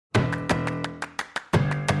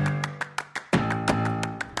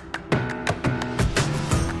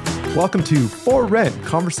Welcome to For Rent,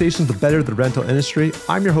 conversations to better the rental industry.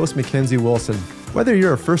 I'm your host, Mackenzie Wilson. Whether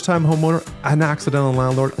you're a first-time homeowner, an accidental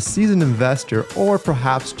landlord, a seasoned investor, or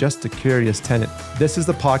perhaps just a curious tenant, this is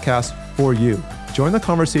the podcast for you. Join the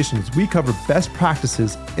conversation as we cover best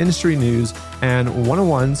practices, industry news, and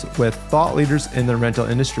one-on-ones with thought leaders in the rental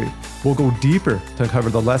industry. We'll go deeper to uncover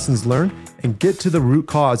the lessons learned and get to the root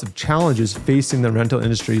cause of challenges facing the rental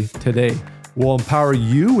industry today. We'll empower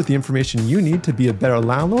you with the information you need to be a better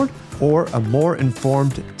landlord or a more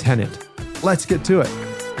informed tenant. Let's get to it.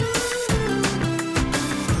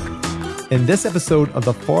 In this episode of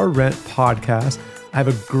the For Rent podcast, I have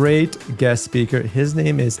a great guest speaker. His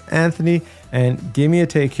name is Anthony, and give me a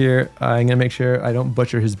take here. I'm going to make sure I don't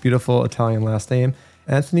butcher his beautiful Italian last name.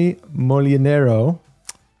 Anthony Molinaro.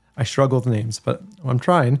 I struggle with names, but I'm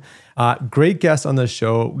trying. Great guest on the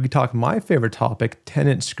show. We talk my favorite topic,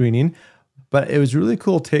 tenant screening. But it was really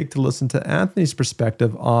cool take to listen to Anthony's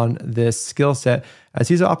perspective on this skill set as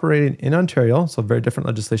he's operating in Ontario, so very different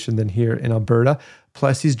legislation than here in Alberta.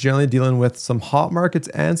 Plus, he's generally dealing with some hot markets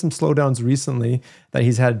and some slowdowns recently that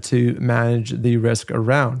he's had to manage the risk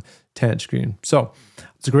around tenant screening. So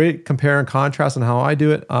it's a great compare and contrast on how I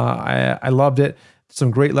do it. I loved it.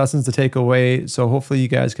 Some great lessons to take away. So hopefully you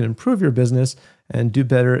guys can improve your business and do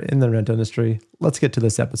better in the rental industry. Let's get to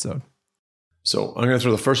this episode. So I'm going to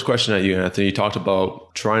throw the first question at you, Anthony. You talked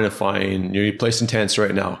about trying to find, you're placing tents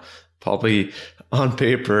right now, probably on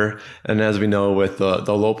paper. And as we know, with the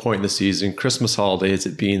low point in the season, Christmas holidays,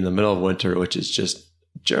 it being the middle of winter, which is just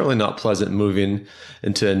generally not pleasant moving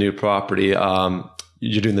into a new property.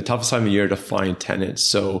 You're doing the toughest time of year to find tenants.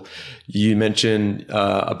 So you mentioned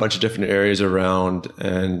a bunch of different areas around,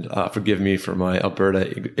 and forgive me for my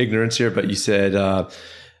Alberta ignorance here, but you said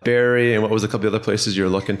Barrie, and what was a couple of other places you're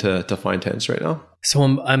looking to find tenants right now? So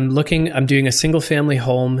I'm doing a single family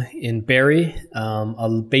home in Barrie, a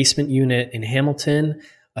basement unit in Hamilton,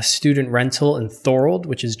 a student rental in Thorold,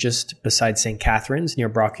 which is just beside St. Catharines near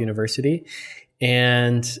Brock University,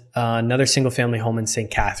 and another single family home in St.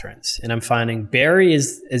 Catharines. And I'm finding Barrie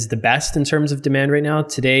is the best in terms of demand right now.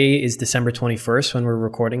 Today is December 21st when we're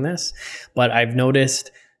recording this, but I've noticed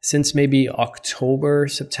since maybe October,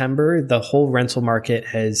 September, the whole rental market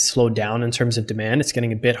has slowed down in terms of demand. It's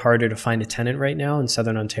getting a bit harder to find a tenant right now in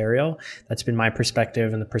Southern Ontario. That's been my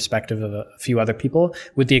perspective and the perspective of a few other people,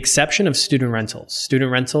 with the exception of student rentals.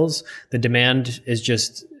 Student rentals, the demand is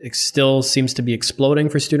just, it still seems to be exploding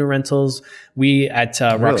for student rentals. We at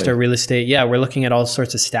Rockstar Real Estate, we're looking at all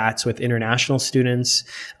sorts of stats with international students,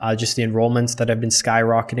 just the enrollments that have been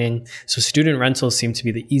skyrocketing. So student rentals seem to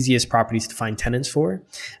be the easiest properties to find tenants for.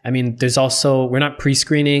 I mean, there's also, we're not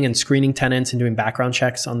pre-screening and screening tenants and doing background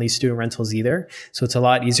checks on these student rentals either. So it's a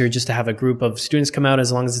lot easier just to have a group of students come out.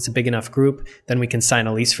 As long as it's a big enough group, then we can sign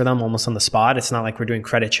a lease for them almost on the spot. It's not like we're doing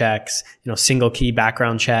credit checks, single key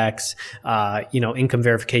background checks, income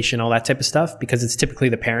verification, all that type of stuff, because it's typically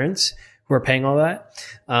the parents who are paying all that.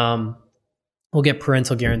 We'll get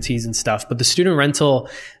parental guarantees and stuff, but the student rental,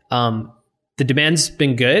 the demand's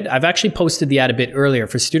been good. I've actually posted the ad a bit earlier.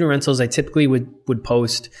 For student rentals, I typically would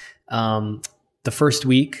post the first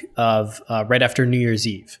week of right after New Year's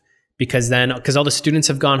Eve, because all the students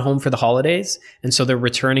have gone home for the holidays, and so they're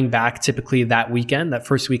returning back typically that weekend, that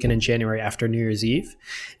first weekend in January after New Year's Eve.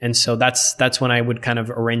 And so that's when I would kind of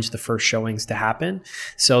arrange the first showings to happen.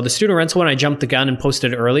 So the student rental one, I jumped the gun and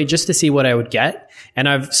posted early just to see what I would get. And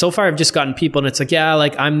I've just gotten people, and it's like,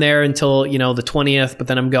 I'm there until, the 20th, but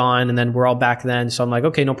then I'm gone, and then we're all back then. So I'm like,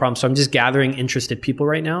 okay, no problem. So I'm just gathering interested people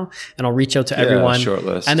right now, and I'll reach out to everyone. Short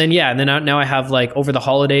list. And then, now I have over the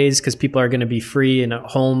holidays, because people are going to be free and at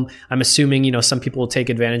home. I'm assuming, some people will take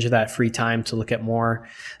advantage of that free time to look at more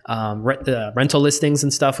rental listings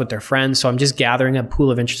and stuff with their friends. So I'm just gathering a pool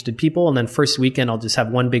of interested people. And then first weekend, I'll just have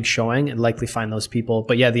one big showing and likely find those people.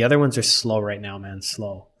 But the other ones are slow right now, man.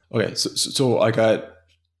 Slow. Okay. So I got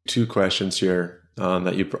two questions here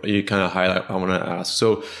that you kind of highlight I want to ask.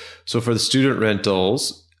 So for the student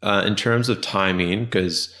rentals, in terms of timing,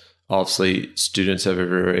 because obviously students have a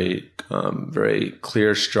very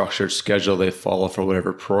clear structured schedule they follow for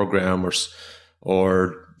whatever program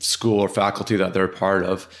or school or faculty that they're part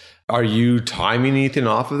of. Are you timing anything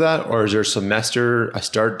off of that, or is there a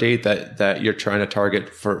start date that you're trying to target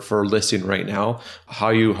for listing right now? How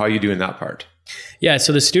are you doing that part? Yeah,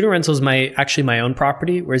 so the student rental is my own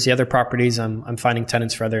property, whereas the other properties I'm finding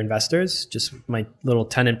tenants for other investors, just my little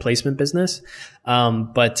tenant placement business.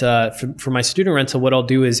 But for my student rental, what I'll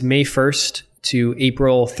do is May 1st to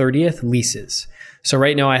April 30th leases. So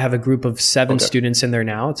right now I have a group of 7 students in there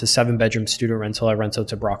now. It's a 7-bedroom student rental. I rent out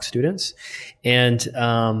to Brock students. And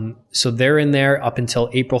so they're in there up until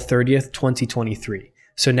April 30th, 2023.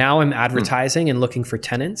 So now I'm advertising and looking for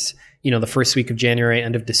tenants, the first week of January,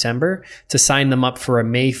 end of December, to sign them up for a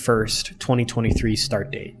May 1st, 2023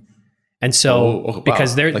 start date. And so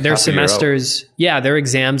because their semesters, their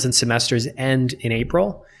exams and semesters end in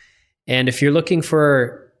April. And if you're looking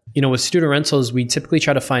for, with student rentals, we typically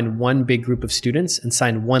try to find one big group of students and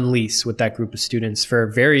sign one lease with that group of students for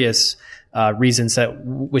various reasons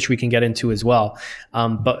which we can get into as well.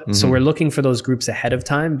 So we're looking for those groups ahead of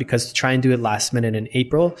time, because to try and do it last minute in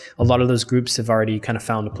April, a lot of those groups have already kind of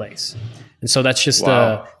found a place. And so that's just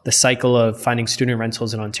the cycle of finding student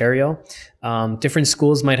rentals in Ontario. Different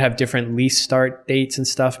schools might have different lease start dates and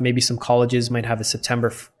stuff. Maybe some colleges might have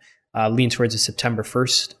lean towards a September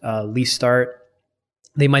 1st lease start.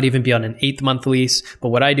 They might even be on an 8-month lease. But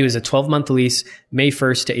what I do is a 12-month lease, May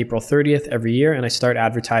 1st to April 30th every year. And I start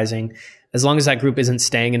advertising as long as that group isn't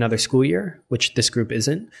staying another school year, which this group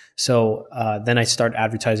isn't. So then I start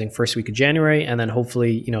advertising first week of January. And then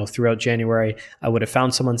hopefully, throughout January, I would have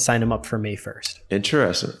found someone, sign them up for May 1st.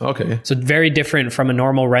 Interesting. Okay. So very different from a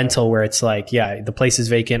normal rental where it's like, the place is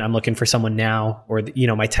vacant. I'm looking for someone now. Or,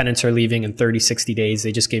 my tenants are leaving in 30, 60 days.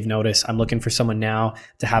 They just gave notice. I'm looking for someone now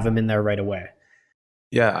to have them in there right away.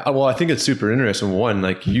 Yeah. Well, I think it's super interesting. One,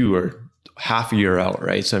 like you are half a year out,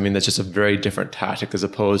 right? So, I mean, that's just a very different tactic as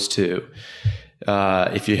opposed to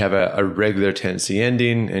if you have a regular tenancy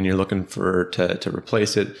ending and you're looking to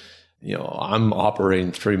replace it. I'm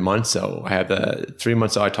operating 3 months out. I have the 3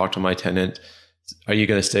 months out. I talk to my tenant. Are you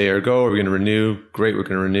going to stay or go? Are we going to renew? Great. We're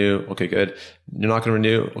going to renew. Okay, good. You're not going to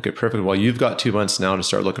renew. Okay, perfect. Well, you've got 2 months now to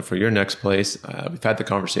start looking for your next place. We've had the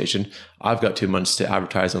conversation. I've got 2 months to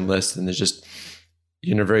advertise and list. And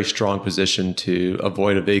you're in a very strong position to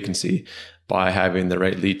avoid a vacancy by having the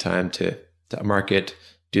right lead time to market,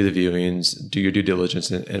 do the viewings, do your due diligence,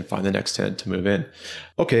 and find the next tenant to move in.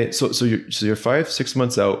 Okay, so you're 5-6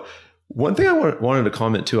 months out. One thing I wanted to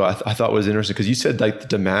comment too, I thought was interesting, because you said like the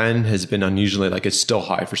demand has been unusually, like it's still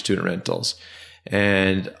high for student rentals.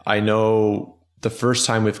 And I know the first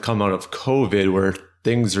time we've come out of COVID where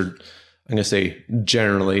things are, I'm going to say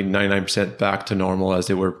generally 99% back to normal as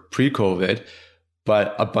they were pre-COVID.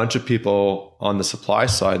 But a bunch of people on the supply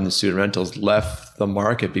side in the student rentals left the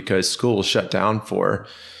market because school was shut down for,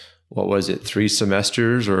 3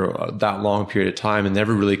 semesters or that long period of time, and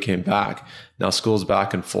never really came back. Now school's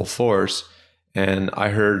back in full force. And I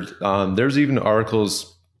heard there's even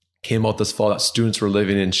articles came out this fall that students were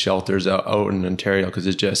living in shelters out in Ontario because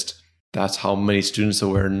that's how many students there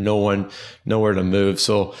were, nowhere to move.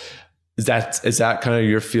 So is that kind of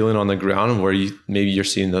your feeling on the ground, and where you're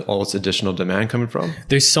seeing all this additional demand coming from?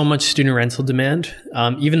 There's so much student rental demand.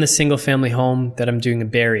 Even the single family home that I'm doing in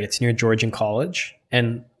Barrie, it's near Georgian College,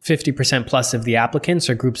 and 50% plus of the applicants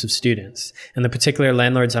are groups of students. And the particular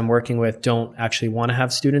landlords I'm working with don't actually want to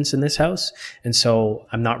have students in this house. And so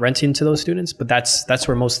I'm not renting to those students, but that's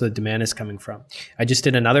where most of the demand is coming from. I just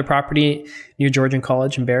did another property near Georgian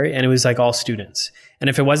College in Barrie, and it was like all students. And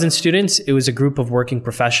if it wasn't students, it was a group of working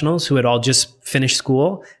professionals who had all just finished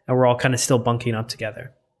school and were all kind of still bunking up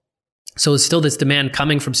together. So it's still this demand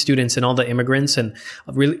coming from students and all the immigrants and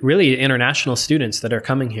really international students that are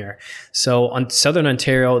coming here. So on Southern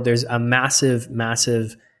Ontario, there's a massive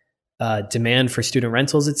demand for student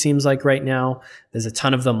rentals, it seems like right now. There's a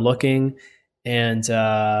ton of them looking. And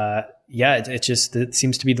it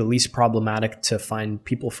seems to be the least problematic to find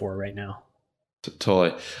people for right now.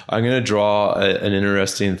 Totally. I'm going to draw an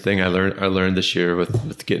interesting thing I learned this year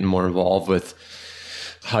with getting more involved with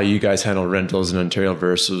how you guys handle rentals in Ontario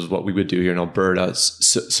versus what we would do here in Alberta.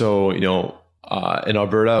 So in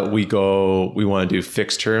Alberta, we want to do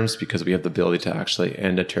fixed terms because we have the ability to actually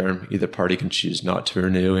end a term. Either party can choose not to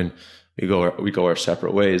renew, and we go our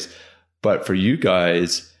separate ways. But for you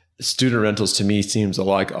guys, student rentals to me seems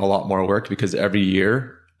like a lot more work, because every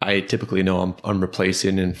year I typically know I'm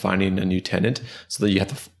replacing and finding a new tenant, so that you have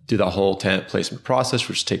to do that whole tenant placement process,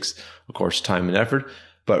 which takes, of course, time and effort.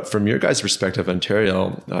 But from your guys' perspective,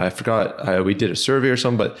 Ontario, I forgot, we did a survey or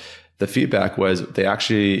something, but the feedback was they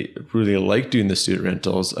actually really like doing the student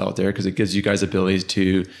rentals out there because it gives you guys ability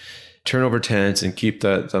to turn over tenants and keep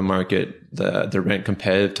the market, the rent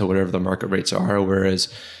competitive to whatever the market rates are.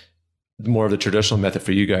 Whereas more of the traditional method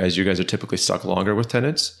for you guys are typically stuck longer with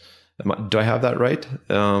tenants. Do I have that right?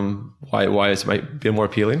 Why it might be more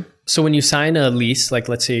appealing? So when you sign a lease, like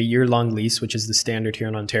let's say a year-long lease, which is the standard here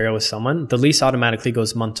in Ontario with someone, the lease automatically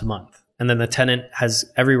goes month to month. And then the tenant has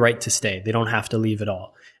every right to stay. They don't have to leave at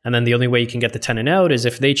all. And then the only way you can get the tenant out is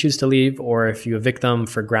if they choose to leave, or if you evict them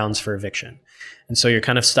for grounds for eviction. And so you're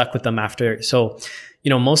kind of stuck with them after. So,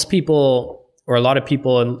 most people or a lot of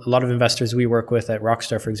people and a lot of investors we work with at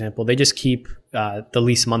Rockstar, for example, they just keep the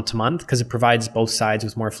lease month to month because it provides both sides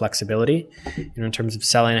with more flexibility, in terms of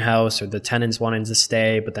selling a house or the tenants wanting to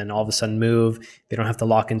stay, but then all of a sudden move. They don't have to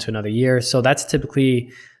lock into another year. So that's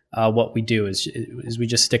typically what we do is we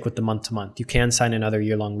just stick with the month to month. You can sign another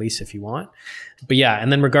year-long lease if you want. But yeah,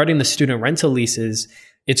 and then regarding the student rental leases,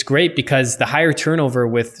 it's great because the higher turnover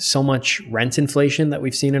with so much rent inflation that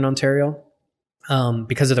we've seen in Ontario,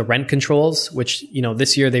 because of the rent controls, which,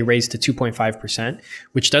 this year they raised to 2.5%,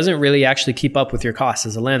 which doesn't really actually keep up with your costs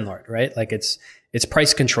as a landlord, right? Like it's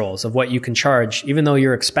price controls of what you can charge. Even though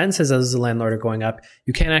your expenses as a landlord are going up,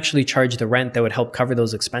 you can't actually charge the rent that would help cover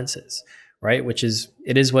those expenses, right?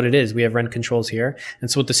 It is what it is. We have rent controls here. And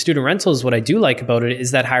so with the student rentals, what I do like about it is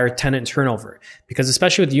that higher tenant turnover, because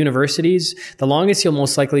especially with universities, the longest you'll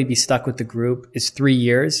most likely be stuck with the group is 3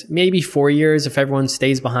 years, maybe 4 years if everyone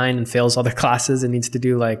stays behind and fails all their classes and needs to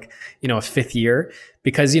do a fifth year.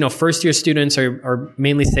 Because, first year students are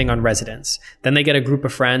mainly staying on residence. Then they get a group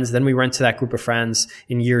of friends. Then we rent to that group of friends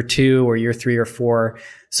in year 2 or year 3 or 4.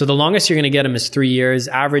 So the longest you're going to get them is 3 years.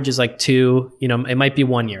 Average is 2. It might be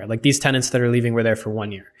 1 year. Like these tenants that are leaving were there for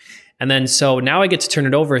 1 year. And then, so now I get to turn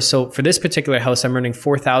it over. So for this particular house, I'm earning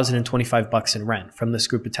 $4,025 in rent from this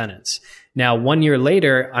group of tenants. Now, 1 year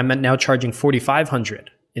later, I'm now charging $4,500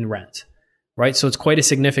 in rent, right? So it's quite a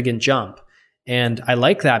significant jump. And I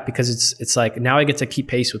like that because it's like now I get to keep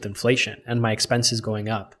pace with inflation and my expenses going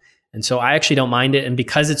up. And so I actually don't mind it. And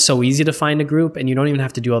because it's so easy to find a group and you don't even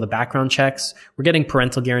have to do all the background checks, we're getting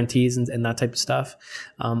parental guarantees and that type of stuff.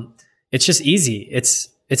 It's just easy. It's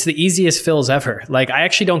the easiest fills ever. Like I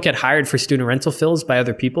actually don't get hired for student rental fills by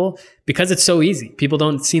other people because it's so easy. People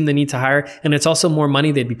don't seem the need to hire. And it's also more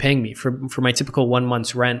money they'd be paying me for my typical 1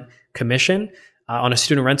 month's rent commission. On a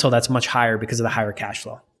student rental, that's much higher because of the higher cash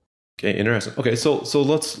flow. Okay, interesting. Okay, so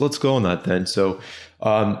let's go on that then. So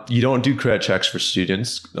you don't do credit checks for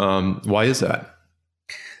students. Why is that?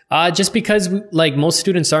 Just because most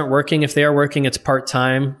students aren't working. If they are working, it's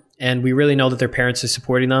part-time. And we really know that their parents are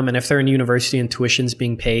supporting them. And if they're in university and tuition's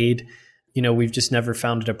being paid, we've just never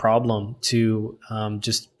found it a problem to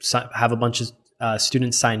just have a bunch of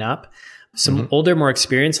students sign up. Some older, more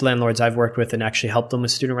experienced landlords I've worked with and actually helped them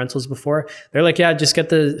with student rentals before, they're like, yeah, just get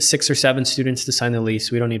the 6 or 7 students to sign the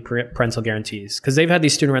lease. We don't need parental guarantees, because they've had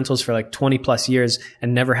these student rentals for 20 plus years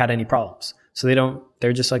and never had any problems. So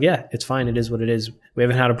they're just like, yeah, it's fine. It is what it is. We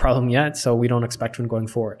haven't had a problem yet, so we don't expect one going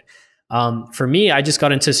forward. For me, I just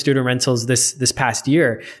got into student rentals this past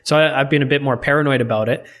year. So I've been a bit more paranoid about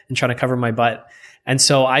it and trying to cover my butt. And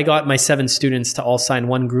so I got my 7 students to all sign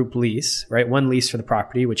one group lease, right? One lease for the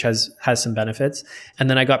property, which has some benefits. And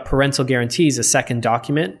then I got parental guarantees, a second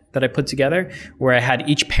document that I put together where I had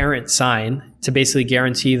each parent sign to basically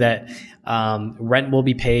guarantee that rent will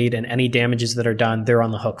be paid and any damages that are done, they're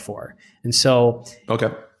on the hook for. And so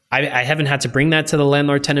okay. I haven't had to bring that to the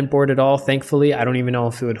landlord-tenant board at all, thankfully. I don't even know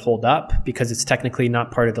if it would hold up because it's technically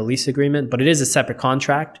not part of the lease agreement, but it is a separate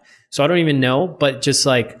contract. So I don't even know, but just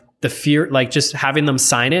the fear, just having them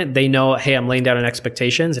sign it, they know, hey, I'm laying down an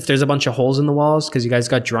expectations. If there's a bunch of holes in the walls because you guys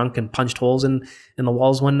got drunk and punched holes in the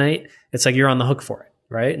walls one night, it's like you're on the hook for it,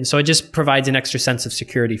 right? And so it just provides an extra sense of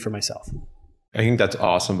security for myself. I think that's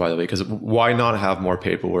awesome, by the way, because why not have more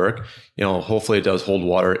paperwork? Hopefully it does hold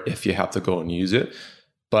water if you have to go and use it.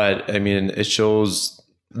 But I mean, it shows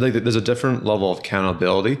there's a different level of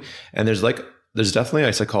accountability, and there's definitely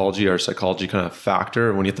a psychology kind of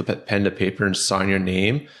factor when you have to put pen to paper and sign your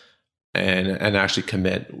name and actually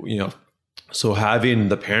commit, So having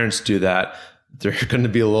the parents do that, they're going to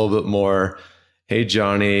be a little bit more, hey,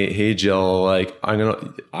 Johnny, hey, Jill,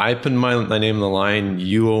 I put my name on the line,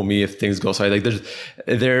 you owe me if things go side.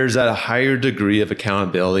 There's a higher degree of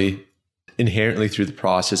accountability inherently through the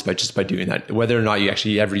process by doing that, whether or not you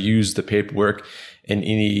actually ever use the paperwork in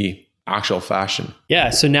any actual fashion. Yeah.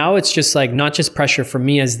 So now it's just not just pressure from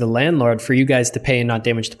me as the landlord for you guys to pay and not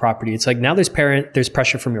damage the property. It's now there's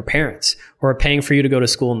pressure from your parents who are paying for you to go to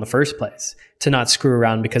school in the first place to not screw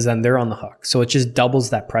around, because then they're on the hook. So it just doubles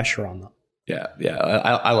that pressure on them. Yeah.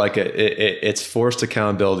 I like it. It's forced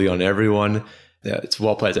accountability on everyone. Yeah, it's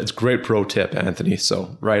well played. It's a great pro tip, Anthony.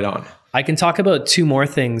 So right on. I can talk about 2 more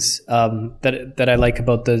things that I like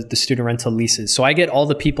about the student rental leases. So I get all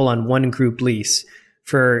the people on one group lease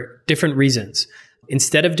for different reasons.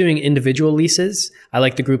 Instead of doing individual leases, I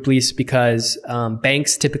like the group lease because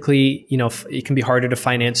banks typically, it can be harder to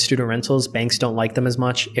finance student rentals. Banks don't like them as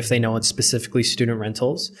much if they know it's specifically student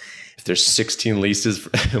rentals. If there's 16 leases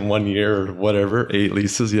in 1 year or whatever, 8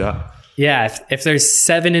 leases, yeah. Yeah, if there's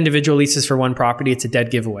 7 individual leases for one property, it's a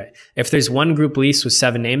dead giveaway. If there's one group lease with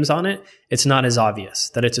 7 names on it, it's not as obvious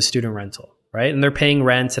that it's a student rental, right? And they're paying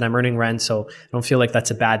rent and I'm earning rent. So I don't feel like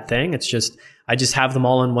that's a bad thing. It's just, I just have them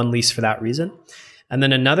all in one lease for that reason. And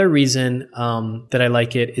then another reason that I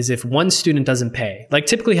like it is if one student doesn't pay. Like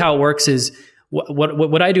typically how it works is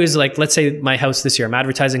what I do is like, let's say my house this year, I'm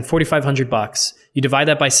advertising $4,500. You divide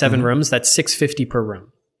that by 7 rooms, that's $650 per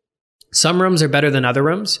room. Some rooms are better than other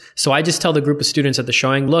rooms. So I just tell the group of students at the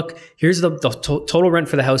showing, look, here's the total rent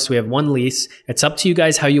for the house. We have one lease. It's up to you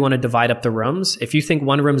guys how you want to divide up the rooms. If you think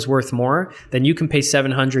one room's worth more, then you can pay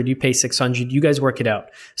 $700, you pay $600, you guys work it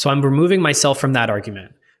out. So I'm removing myself from that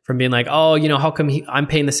argument. From being like, oh, how come I'm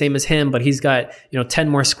paying the same as him, but he's got, 10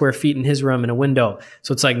 more square feet in his room and a window.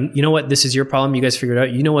 So it's like, you know what? This is your problem. You guys figure it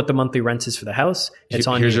out. You know what the monthly rent is for the house. It's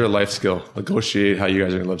on you. Here's your life skill. Negotiate how you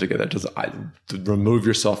guys are going to live together. Just remove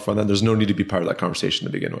yourself from that. There's no need to be part of that conversation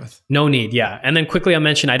to begin with. No need. Yeah. And then quickly I'll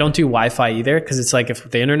mention, I don't do Wi-Fi either because it's like if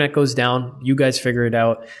the internet goes down, you guys figure it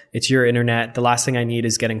out. It's your internet. The last thing I need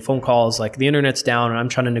is getting phone calls. Like the internet's down and I'm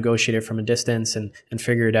trying to negotiate it from a distance and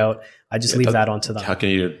figure it out. I just leave that onto them. How can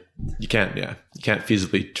you can't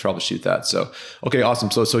feasibly troubleshoot that. So, okay,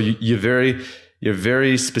 awesome. So you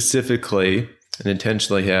very specifically and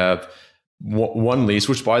intentionally have one lease,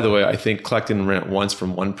 which by the way, I think collecting rent once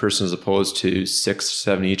from one person as opposed to 6,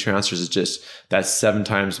 7 e-transfers is just, that's 7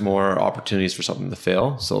 times more opportunities for something to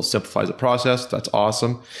fail. So it simplifies the process. That's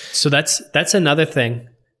awesome. So that's another thing.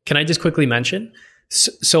 Can I just quickly mention?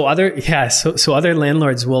 So other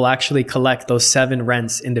landlords will actually collect those 7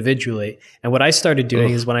 rents individually. And what I started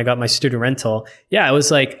doing is when I got my student rental, I was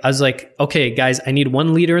like, okay, guys, I need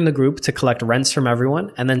one leader in the group to collect rents from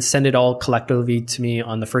everyone and then send it all collectively to me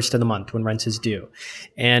on the first of the month when rent is due.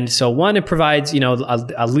 And so one, it provides,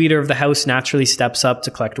 a leader of the house naturally steps up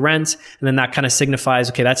to collect rent. And then that kind of signifies,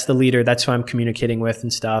 okay, that's the leader. That's who I'm communicating with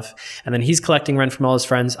and stuff. And then he's collecting rent from all his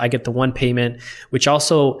friends. I get the one payment, which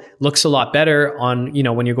also looks a lot better on,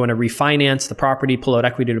 when you're going to refinance the property, pull out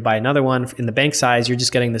equity to buy another one in the bank size, you're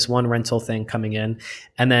just getting this one rental thing coming in.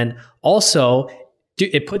 And then also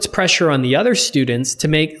it puts pressure on the other students to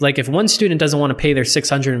make, like if one student doesn't want to pay their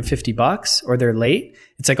 $650 or they're late,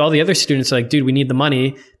 it's like all the other students are like, dude, we need the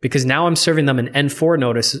money because now I'm serving them an N4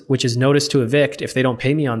 notice, which is notice to evict if they don't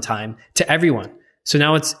pay me on time to everyone. So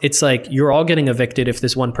now it's like you're all getting evicted if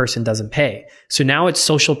this one person doesn't pay. So now it's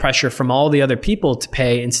social pressure from all the other people to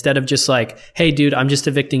pay instead of just like, hey, dude, I'm just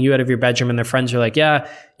evicting you out of your bedroom. And their friends are like, yeah,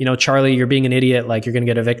 Charlie, you're being an idiot. Like you're going to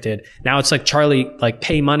get evicted. Now it's like, Charlie, like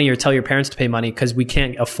pay money or tell your parents to pay money because we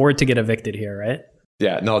can't afford to get evicted here, right?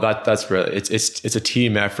 Yeah, no, that's really, it's a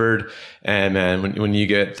team effort. And man, when you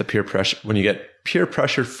get the peer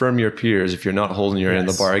pressure from your peers, if you're not holding your end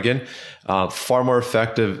of the bargain, far more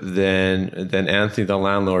effective than Anthony, the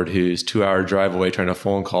landlord, who's 2-hour drive away trying to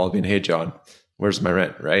phone call being, hey, John, where's my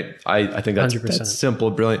rent? Right. I think that's simple,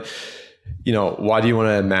 brilliant. Why do you want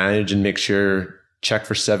to manage and make sure check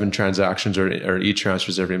for 7 transactions or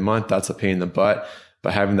e-transfers every month? That's a pain in the butt.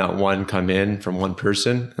 But having that one come in from one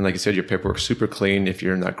person, and like you said, your paperwork's super clean. If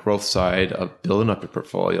you're in that growth side of building up your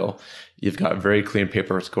portfolio, you've got very clean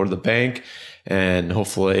paperwork to go to the bank. And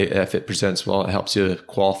hopefully, if it presents well, it helps you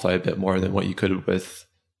qualify a bit more than what you could with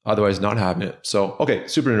otherwise not having it. So, okay,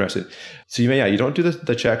 super interesting. So you don't do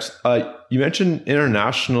the checks. You mentioned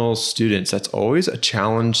international students. That's always a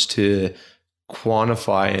challenge to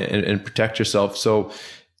quantify and protect yourself. So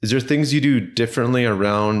is there things you do differently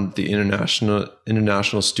around the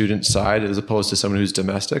international student side as opposed to someone who's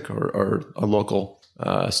domestic or a local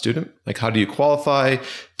student? Like how do you qualify,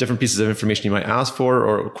 different pieces of information you might ask for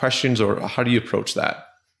or questions, or how do you approach that?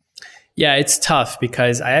 Yeah, it's tough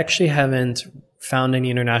because I actually haven't found any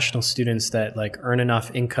international students that like earn enough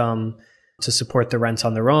income to support the rent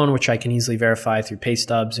on their own, which I can easily verify through pay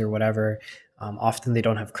stubs or whatever. Often they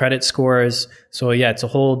don't have credit scores. So yeah, it's a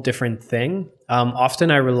whole different thing.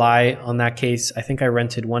 Often I rely on that case. I think I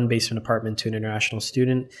rented one basement apartment to an international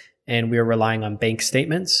student and we were relying on bank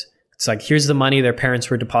statements. It's like, here's the money their parents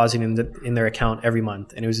were depositing in their account every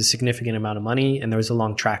month. And it was a significant amount of money and there was a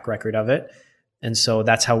long track record of it. And so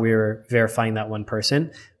that's how we were verifying that one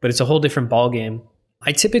person. But it's a whole different ballgame.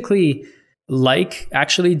 I typically like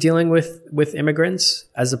actually dealing with immigrants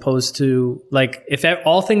as opposed to like if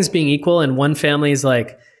all things being equal and one family is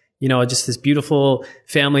like, just this beautiful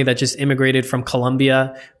family that just immigrated from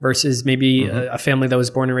Colombia versus maybe a family that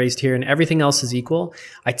was born and raised here and everything else is equal.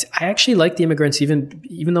 I actually like the immigrants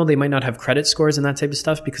even though they might not have credit scores and that type of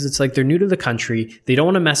stuff because it's like they're new to the country. They don't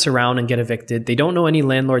want to mess around and get evicted. They don't know any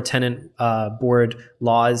landlord-tenant board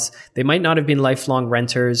laws. They might not have been lifelong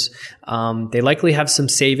renters. They likely have some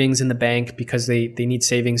savings in the bank because they need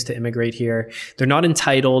savings to immigrate here. They're not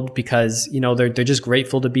entitled because, they're just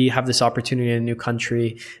grateful to have this opportunity in a new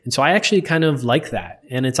country. And And so I actually kind of like that.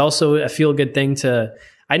 And it's also a feel good thing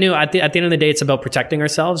I knew at the end of the day, it's about protecting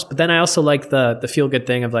ourselves. But then I also like the feel good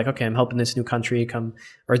thing of like, okay, I'm helping this new country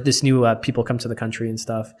this new people come to the country and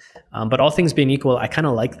stuff. But all things being equal, I kind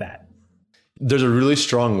of like that. There's a really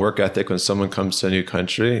strong work ethic when someone comes to a new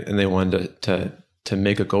country and they want to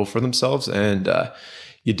make a go for themselves. And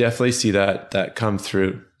you definitely see that come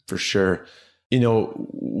through for sure.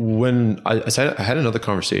 When I had another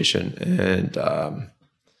conversation, and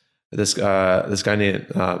this guy named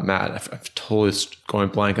Matt, I'm totally going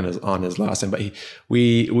blank on his last name, but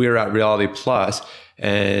we were at Reality Plus,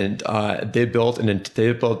 and they built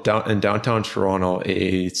down in downtown Toronto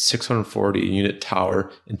a 640 unit tower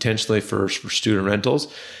intentionally for student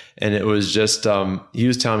rentals. And it was just he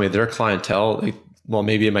was telling me their clientele, well,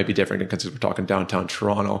 maybe it might be different because we're talking downtown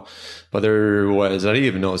Toronto, but there was, I didn't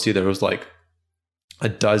even know this either, there was like a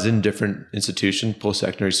dozen different institutions,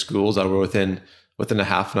 post-secondary schools that were within a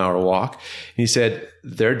half an hour walk. And he said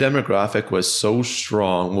their demographic was so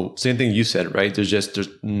strong. Well, same thing you said, right? There's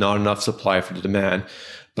not enough supply for the demand,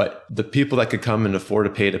 but the people that could come and afford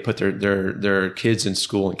to pay to put their kids in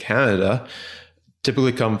school in Canada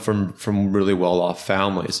typically come from really well-off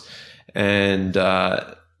families. And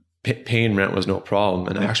paying rent was no problem.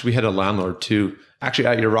 And actually we had a landlord too, actually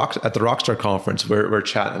at the Rockstar conference, we're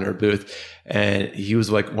chatting in our booth, and he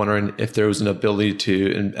was like wondering if there was an ability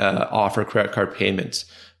to offer credit card payments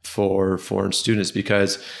for foreign students,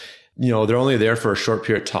 because they're only there for a short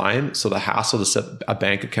period of time, so the hassle to set a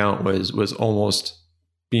bank account was almost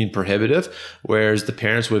being prohibitive, whereas the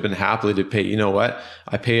parents would have been happily to pay,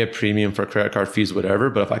 I pay a premium for credit card fees,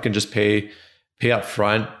 whatever, but if I can just pay up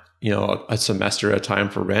front, a semester at a time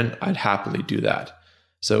for rent, I'd happily do that.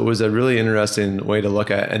 So it was a really interesting way to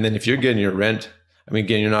look at it. And then if you're getting your rent, I mean,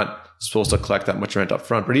 again, you're not supposed to collect that much rent up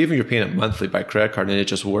front, but even if you're paying it monthly by credit card and it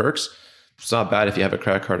just works, it's not bad if you have a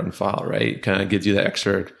credit card on file, right? It kind of gives you that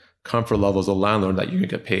extra comfort level as a landlord that you're going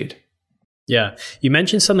to get paid. Yeah. You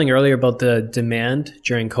mentioned something earlier about the demand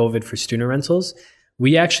during COVID for student rentals.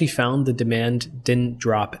 We actually found the demand didn't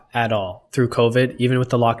drop at all through COVID, even with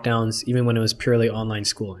the lockdowns, even when it was purely online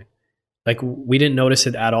schooling. Like, we didn't notice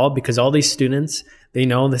it at all because all these students, they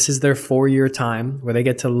know this is their 4-year time where they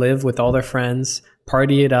get to live with all their friends,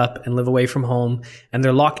 party it up, and live away from home. And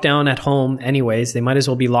they're locked down at home anyways. They might as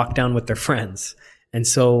well be locked down with their friends. And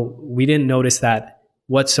so we didn't notice that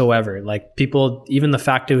whatsoever. Like, people, even the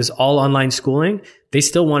fact it was all online schooling, they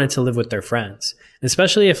still wanted to live with their friends. And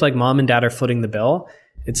especially if like mom and dad are footing the bill,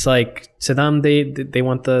 it's like, to them, they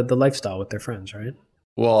want the lifestyle with their friends, right?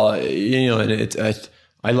 Well, and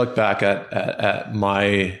I look back at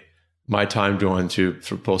my time going through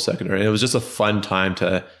post-secondary, and it was just a fun time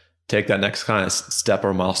to take that next kind of step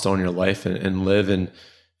or milestone in your life and live and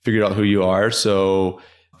figure out who you are. So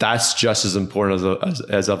that's just as important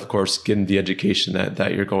as of course, getting the education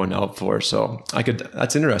that you're going out for. So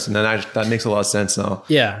that's interesting. And that makes a lot of sense now.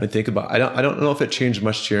 Yeah. I think about, I don't know if it changed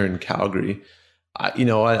much here in Calgary.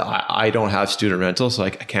 I don't have student rentals, so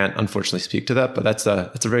I can't unfortunately speak to that, but that's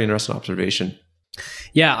a very interesting observation.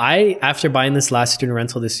 Yeah, after buying this last student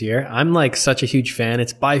rental this year, I'm like such a huge fan.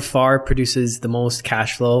 It's by far produces the most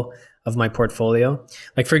cash flow of my portfolio.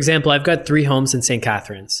 Like, for example, I've got 3 homes in St.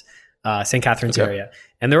 Catharines okay. area,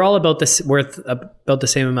 and they're all worth about the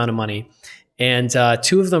same amount of money. And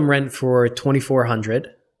 2 of them rent for $2,400.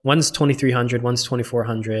 One's $2,300, one's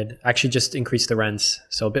 $2,400. Actually just increased the rents,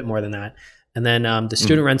 so a bit more than that. And then the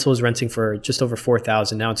student rental is renting for just over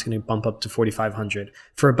 $4,000. Now it's going to bump up to $4,500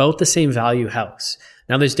 for about the same value house.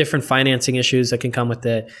 Now there's different financing issues that can come with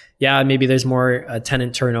it. Yeah, maybe there's more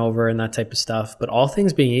tenant turnover and that type of stuff. But all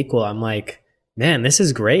things being equal, I'm like, man, this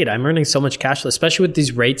is great. I'm earning so much cash flow, especially with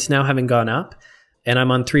these rates now having gone up. And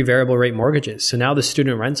I'm on 3 variable rate mortgages. So now the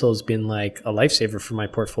student rental has been like a lifesaver for my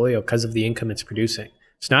portfolio because of the income it's producing.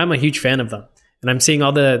 So now I'm a huge fan of them. And I'm seeing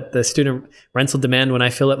all the student rental demand when I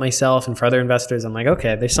feel it myself, and for other investors, I'm like,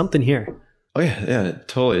 okay, there's something here. Oh yeah,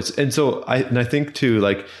 totally. And so I think too,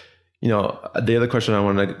 like, the other question I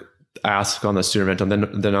want to ask on the student rental,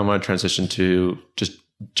 and then I'm going to transition to just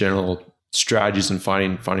general strategies in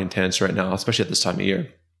finding tenants right now, especially at this time of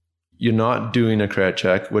year. You're not doing a credit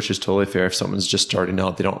check, which is totally fair if someone's just starting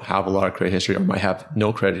out, they don't have a lot of credit history or might have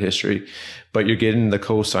no credit history, but you're getting the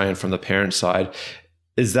cosign from the parent side.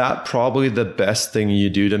 Is that probably the best thing you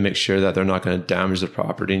do to make sure that they're not going to damage the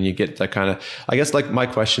property, and you get that kind of, I guess, like, my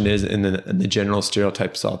question is in the general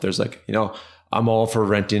stereotypes out there's like, I'm all for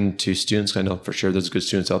renting to students. I know for sure there's good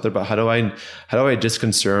students out there, but how do I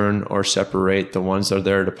disconcern or separate the ones that are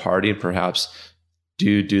there to party and perhaps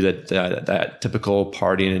do that typical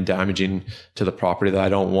partying and damaging to the property that I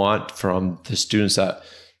don't want, from the students that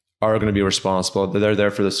are going to be responsible. They're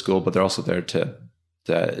there for the school, but they're also there to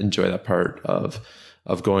enjoy that part of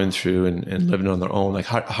going through and living on their own. Like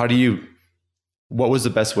how do you, what was the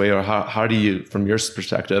best way, or how do you, from your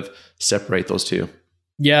perspective, separate those two?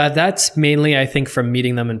 Yeah, that's mainly, I think, from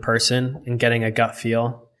meeting them in person and getting a gut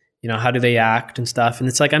feel. You know, how do they act and stuff? And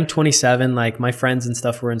it's like, I'm 27, like my friends and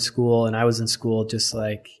stuff were in school, and I was in school just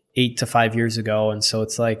like 8 to 5 years ago. And so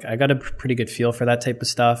it's like, I got a pretty good feel for that type of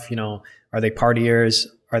stuff. You know, are they partiers?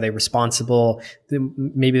 Are they responsible?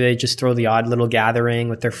 Maybe they just throw the odd little gathering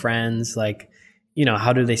with their friends. Like, you know,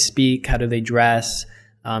 how do they speak? How do they dress?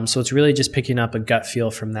 So it's really just picking up a gut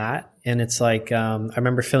feel from that. And it's like, I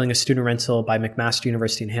remember filling a student rental by McMaster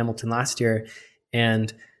University in Hamilton last year,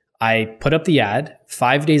 and I put up the ad.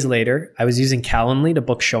 5 days later, I was using Calendly to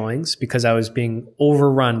book showings because I was being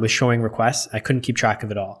overrun with showing requests. I couldn't keep track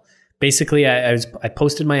of it all. Basically, I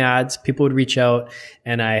posted my ads, people would reach out,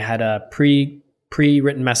 and I had a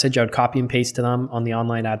pre-written message. I would copy and paste to them on the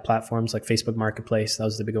online ad platforms like Facebook Marketplace. That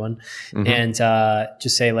was the big one. Mm-hmm. And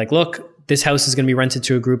just say like, look, this house is going to be rented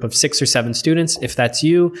to a group of 6 or 7 students. If that's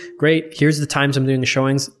you, great. Here's the times I'm doing the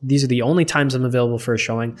showings. These are the only times I'm available for a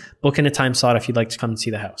showing. Book in a time slot if you'd like to come and see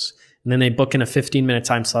the house. And then they book in a 15-minute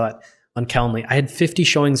time slot on Calendly. I had 50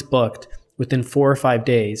 showings booked within 4 or 5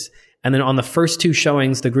 days. And then on the first 2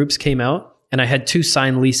 showings, the groups came out, and I had 2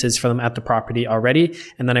 signed leases for them at the property already.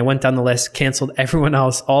 And then I went down the list, canceled everyone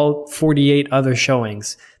else, all 48 other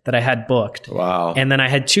showings that I had booked. Wow. And then I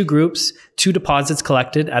had 2 groups, 2 deposits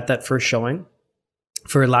collected at that first showing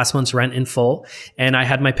for last month's rent in full. And I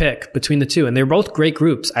had my pick between the 2. And they're both great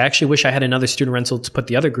groups. I actually wish I had another student rental to put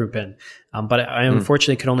the other group in. But I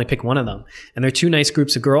unfortunately could only pick one of them. And they're 2 nice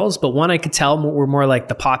groups of girls, but one I could tell were more like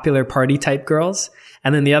the popular party type girls.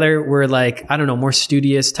 And then the other were like, I don't know, more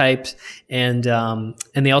studious types. And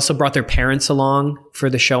they also brought their parents along for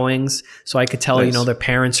the showings. So I could tell, nice. You know, their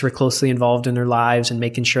parents were closely involved in their lives and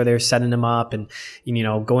making sure they're setting them up and, you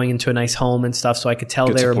know, going into a nice home and stuff. So I could tell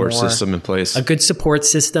they were more good support system in place, a good support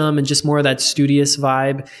system, and just more of that studious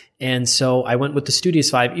vibe. And so I went with the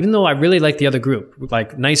studious vibe, even though I really liked the other group,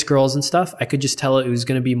 like nice girls and stuff. I could just tell it was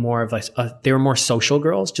going to be more of like, they were more social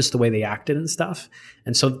girls, just the way they acted and stuff.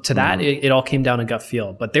 And so to that, it all came down to gut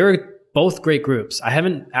feel. But they were both great groups. I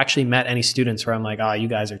haven't actually met any students where I'm like, oh, you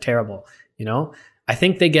guys are terrible. You know, I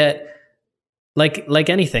think they get like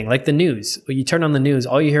anything, like the news. When you turn on the news,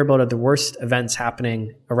 all you hear about are the worst events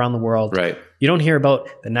happening around the world. Right. You don't hear about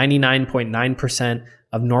the 99.9%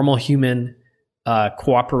 of normal human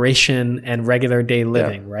cooperation and regular day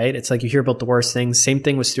living, right? It's like you hear about the worst things. Same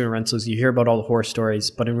thing with student rentals. You hear about all the horror stories,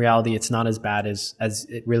 but in reality, it's not as bad as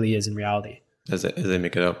it really is in reality. As they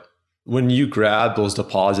make it up. When you grab those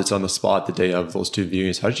deposits on the spot the day of those 2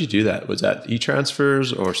 viewings, how did you do that? Was that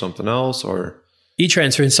e-transfers or something else, or?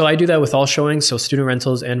 E-transfer. And so I do that with all showings. So student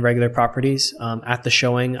rentals and regular properties. At the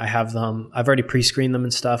showing, I have them, I've already pre-screened them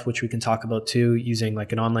and stuff, which we can talk about too, using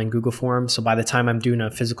like an online Google form. So by the time I'm doing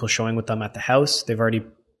a physical showing with them at the house, they've already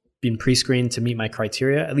been pre-screened to meet my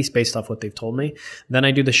criteria, at least based off what they've told me. Then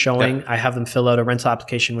I do the showing. Yeah. I have them fill out a rental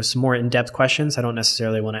application with some more in-depth questions I don't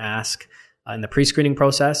necessarily want to ask in the pre-screening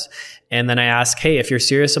process. And then I ask, hey, if you're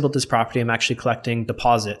serious about this property, I'm actually collecting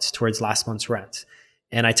deposits towards last month's rent.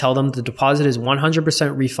 And I tell them the deposit is 100%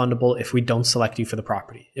 refundable if we don't select you for the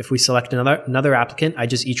property. If we select another applicant, I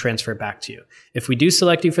just e-transfer it back to you. If we do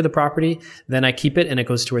select you for the property, then I keep it and it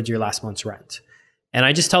goes towards your last month's rent. And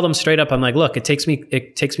I just tell them straight up, I'm like, look, it takes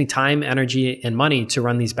me time, energy, and money to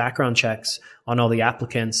run these background checks on all the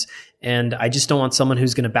applicants. And I just don't want someone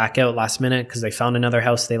who's going to back out last minute because they found another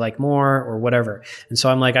house they like more or whatever. And so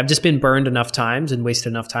I'm like, I've just been burned enough times and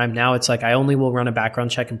wasted enough time. Now it's like, I only will run a background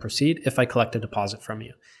check and proceed if I collect a deposit from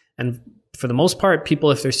you. And for the most part, people,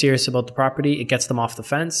 if they're serious about the property, it gets them off the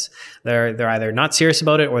fence. They're either not serious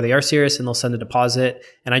about it or they are serious and they'll send a deposit.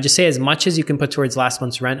 And I just say as much as you can put towards last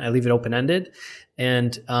month's rent, I leave it open-ended.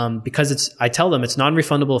 And because I tell them it's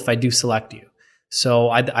non-refundable if I do select you. So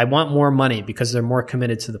I want more money because they're more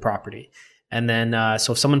committed to the property. And then,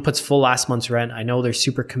 so if someone puts full last month's rent, I know they're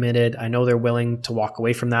super committed. I know they're willing to walk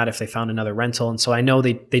away from that if they found another rental. And so I know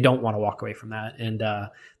they don't want to walk away from that. And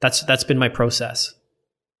that's been my process.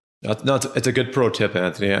 No, it's a good pro tip,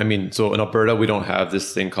 Anthony. I mean, so in Alberta, we don't have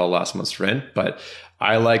this thing called last month's rent, but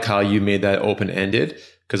I like how you made that open-ended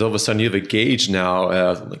because all of a sudden you have a gauge now,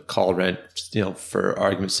 like call rent, for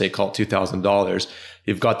argument's sake, call it $2,000.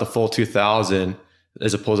 You've got the full 2,000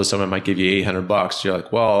 as opposed to someone might give you $800. You're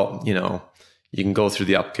like, well, you can go through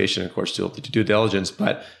the application, of course, do due diligence,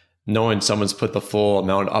 but knowing someone's put the full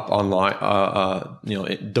amount up online,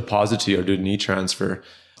 deposit to you or do an e-transfer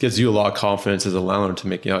gives you a lot of confidence as a landlord to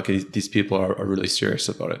make, okay, these people are really serious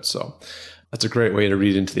about it. So That's a great way to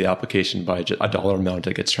read into the application by a dollar amount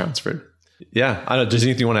that gets transferred. Yeah. I don't know. Does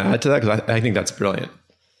anything you want to add to that? Because I think that's brilliant.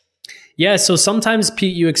 Yeah. So sometimes,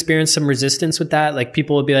 Pete, you experience some resistance with that. Like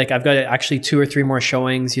people will be like, I've got actually 2 or 3 more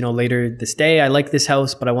showings, later this day. I like this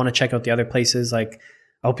house, but I want to check out the other places. Like,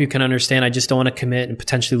 I hope you can understand. I just don't want to commit and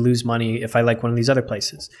potentially lose money if I like one of these other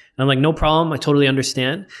places. And I'm like, no problem. I totally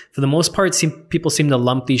understand. For the most part, people seem to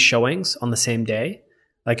lump these showings on the same day.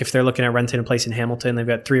 Like if they're looking at renting a place in Hamilton, they've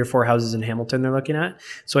got 3 or 4 houses in Hamilton they're looking at.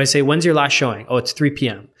 So I say, when's your last showing? Oh, it's 3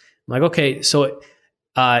 p.m. I'm like, okay, so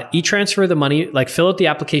e-transfer the money, like fill out the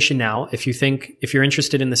application now if you're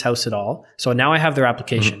interested in this house at all. So now I have their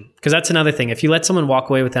application. Because that's another thing. If you let someone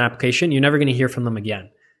walk away with an application, you're never going to hear from them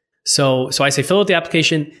again. So I say, fill out the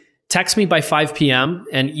application, text me by 5 p.m.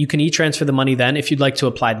 and you can e-transfer the money then if you'd like to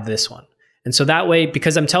apply to this one. And so that way,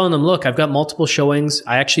 because I'm telling them, look, I've got multiple showings.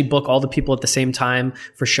 I actually book all the people at the same time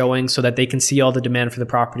for showings so that they can see all the demand for the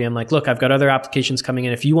property. I'm like, look, I've got other applications coming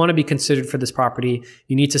in. If you want to be considered for this property,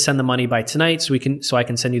 you need to send the money by tonight so I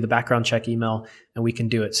can send you the background check email and we can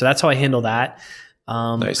do it. So that's how I handle that.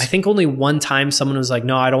 Nice. I think only one time someone was like,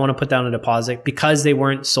 no, I don't want to put down a deposit because they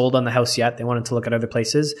weren't sold on the house yet. They wanted to look at other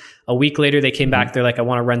places. A week later, they came back. They're like, I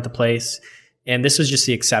want to rent the place. And this was just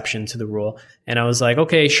the exception to the rule. And I was like,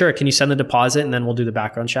 okay, sure. Can you send the deposit and then we'll do the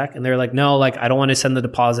background check? And they're like, no, like I don't want to send the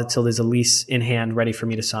deposit till there's a lease in hand ready for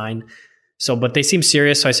me to sign. So, but they seemed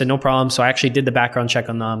serious. So I said, no problem. So I actually did the background check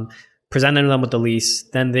on them, presented them with the lease.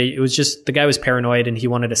 Then it was just, the guy was paranoid and he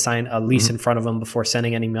wanted to sign a lease in front of him before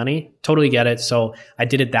sending any money. Totally get it. So I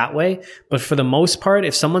did it that way. But for the most part,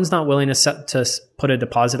 if someone's not willing to put a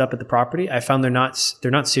deposit up at the property, I found they're not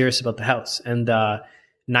serious about the house. And,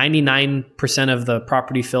 99% of the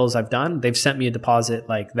property fills I've done, they've sent me a deposit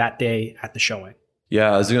like that day at the showing.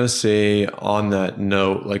 Yeah, I was going to say on that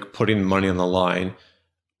note, like putting money on the line,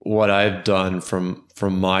 what I've done from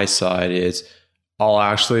my side is I'll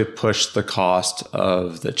actually push the cost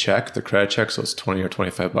of the credit check. So it's 20 or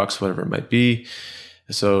 $25, whatever it might be.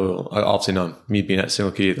 So obviously not me being at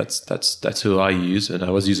Single Key, that's who I use. And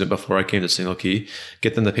I was using it before I came to Single Key,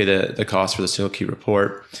 get them to pay the cost for the Single Key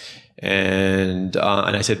report. And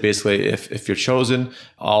I said, basically, if you're chosen,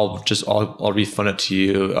 I'll refund it to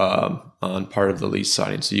you on part of the lease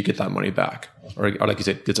signing, so you get that money back, or like you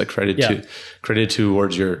said, it's a credit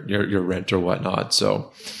towards your rent or whatnot.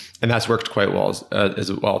 So, and that's worked quite well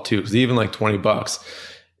as well too, because even like $20,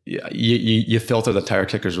 you filter the tire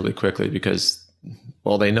kickers really quickly because,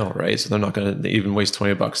 well, they know, right? So they're not going to even waste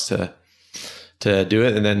 $20 to do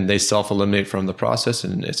it, and then they self-eliminate from the process,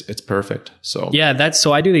 and it's perfect. So yeah,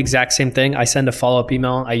 so I do the exact same thing. I send a follow-up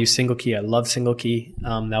email. I use Single Key. I love Single Key.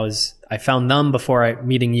 I found them before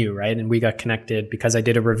meeting you, right? And we got connected because I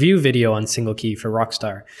did a review video on Single Key for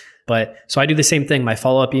Rockstar. But so I do the same thing. My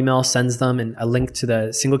follow-up email sends them a link to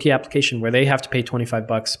the Single Key application where they have to pay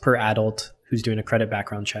 $25 per adult who's doing a credit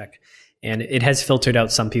background check. And it has filtered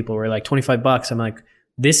out some people where like $25. I'm like,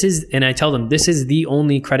 and I tell them, this is the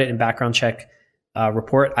only credit and background check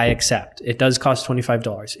report I accept. It does cost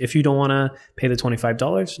 $25. If you don't want to pay the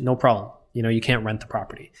 $25, no problem. You can't rent the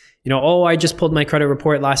property. I just pulled my credit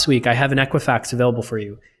report last week. I have an Equifax available for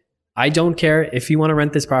you. I don't care if you want to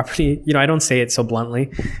rent this property. I don't say it so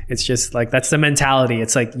bluntly. It's just like, that's the mentality.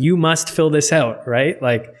 It's like, you must fill this out, right?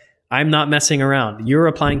 Like, I'm not messing around. You're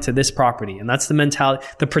applying to this property. And that's the mentality,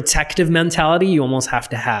 the protective mentality you almost have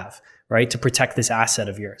to have, right? To protect this asset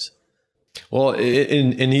of yours. Well,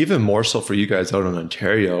 and even more so for you guys out in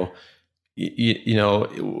Ontario,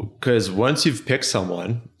 because once you've picked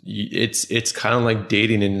someone, it's kind of like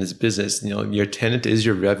dating in this business. Your tenant is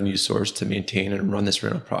your revenue source to maintain and run this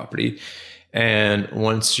rental property. And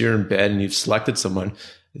once you're in bed and you've selected someone,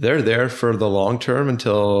 they're there for the long term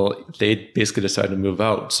until they basically decide to move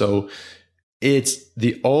out. So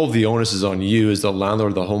all of the onus is on you as the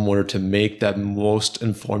landlord, the homeowner, to make that most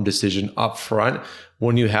informed decision up front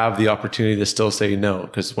when you have the opportunity to still say no,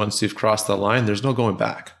 because once you've crossed the line, there's no going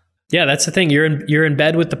back. Yeah, that's the thing. You're in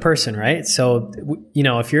bed with the person, right? So,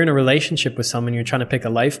 if you're in a relationship with someone, you're trying to pick a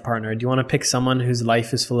life partner. Do you want to pick someone whose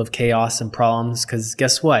life is full of chaos and problems? Because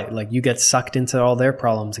guess what? Like, you get sucked into all their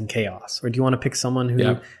problems and chaos. Or do you want to pick someone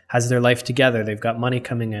who has their life together? They've got money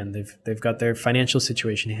coming in. They've got their financial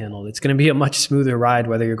situation handled. It's going to be a much smoother ride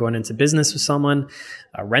whether you're going into business with someone,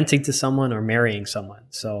 renting to someone, or marrying someone.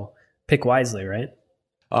 So pick wisely, right?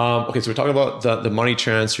 Okay, so we're talking about the money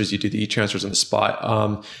transfers. You do the e-transfers on the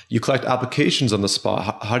spot. You collect applications on the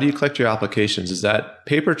spot. How do you collect your applications? Is that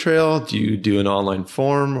paper trail? Do you do an online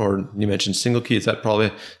form? Or you mentioned Single Key. Is that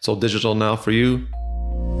probably it's all digital now for you?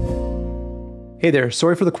 Hey there,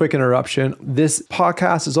 sorry for the quick interruption. This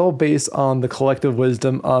podcast is all based on the collective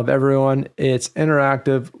wisdom of everyone. It's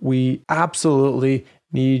interactive. We absolutely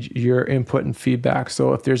need your input and feedback.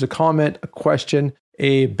 So if there's a comment, a question,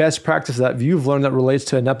 a best practice that you've learned that relates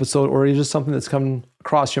to an episode, or just something that's come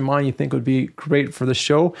across your mind you think would be great for the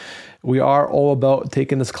show, we are all about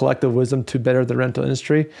taking this collective wisdom to better the rental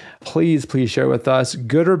industry. Please share with us,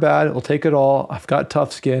 good or bad. We'll take it all. I've got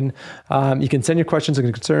tough skin. You can send your questions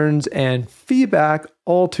and concerns and feedback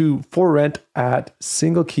all to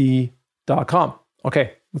forrent@singleKey.com.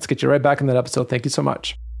 Okay, let's get you right back in that episode. Thank you so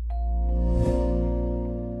much.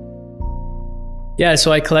 Yeah,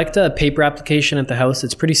 so I collect a paper application at the house.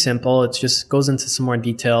 It's pretty simple. It just goes into some more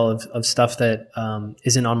detail of stuff that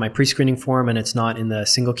isn't on my pre-screening form, and it's not in the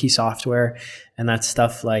single key software. And that's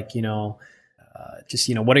stuff like,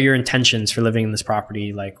 what are your intentions for living in this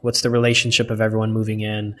property? Like, what's the relationship of everyone moving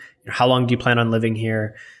in? How long do you plan on living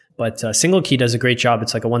here? But Single Key does a great job.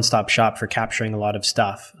 It's like a one-stop shop for capturing a lot of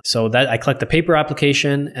stuff. So that I collect the paper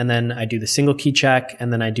application, and then I do the Single Key check,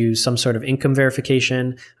 and then I do some sort of income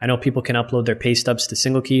verification. I know people can upload their pay stubs to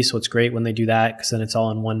Single Key, so it's great when they do that because then it's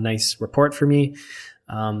all in one nice report for me.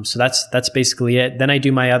 So that's basically it. Then I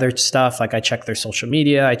do my other stuff, like I check their social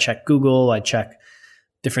media, I check Google, I check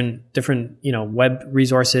different web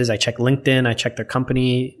resources, I check LinkedIn, I check their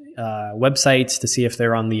company websites to see if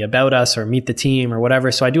they're on the About Us or Meet the Team or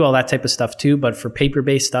whatever. So I do all that type of stuff too. But for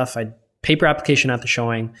paper-based stuff, I paper application at the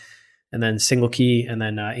showing, and then Single Key, and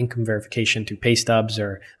then income verification through pay stubs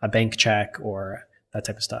or a bank check or that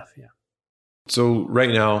type of stuff. Yeah. So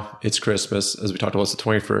right now it's Christmas, as we talked about. It's the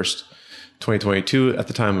 21st, 2022 at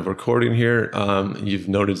the time of recording here. You've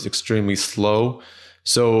noted it's extremely slow.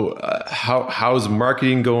 So how's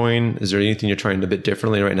marketing going? Is there anything you're trying a bit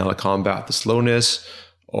differently right now to combat the slowness?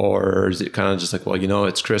 Or is it kind of just like, well,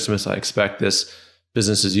 it's Christmas, I expect this,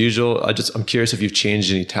 business as usual? I'm curious if you've changed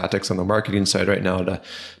any tactics on the marketing side right now to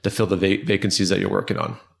fill the vacancies that you're working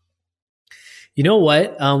on. You know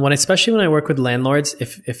what? Especially when I work with landlords,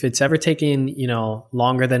 if it's ever taking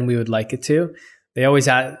longer than we would like it to, they always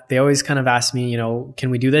kind of ask me, can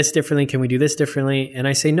we do this differently? Can we do this differently? And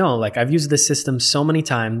I say no. Like, I've used this system so many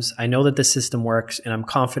times. I know that the system works, and I'm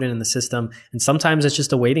confident in the system. And sometimes it's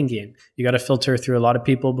just a waiting game. You got to filter through a lot of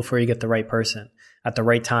people before you get the right person at the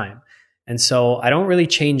right time. And so I don't really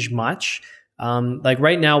change much. Like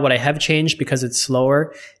right now, what I have changed because it's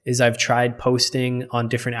slower is I've tried posting on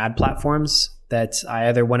different ad platforms that I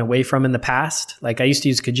either went away from in the past. Like I used to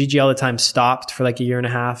use Kijiji all the time, stopped for like a year and a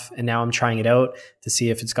half, and now I'm trying it out to see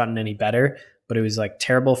if it's gotten any better. But it was like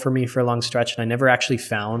terrible for me for a long stretch, and I never actually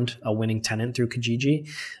found a winning tenant through Kijiji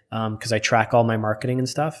because I track all my marketing and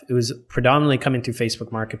stuff. It was predominantly coming through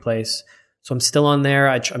Facebook Marketplace. So I'm still on there.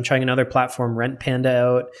 I'm trying another platform, Rent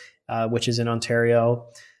Panda, out, which is in Ontario.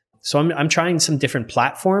 So I'm trying some different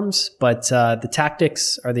platforms, but the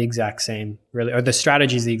tactics are the exact same, really, or the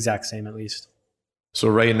strategy is the exact same, at least. So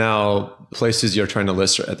right now, places you're trying to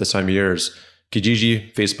list at this time of year is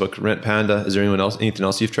Kijiji, Facebook, Rent Panda. Is there anything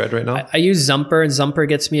else you've tried right now? I use Zumper, and Zumper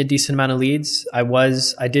gets me a decent amount of leads. I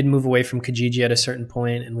did move away from Kijiji at a certain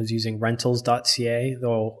point and was using rentals.ca,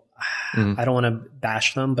 though I don't want to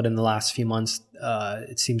bash them, but in the last few months,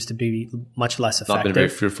 it seems to be much less effective. Not been very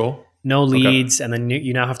fruitful? No leads, and then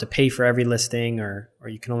you now have to pay for every listing, or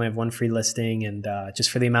you can only have one free listing, and just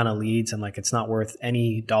for the amount of leads, and like it's not worth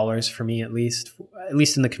any dollars for me, at least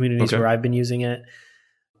in the communities where I've been using it.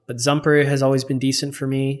 But Zumper has always been decent for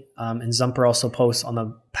me, and Zumper also posts on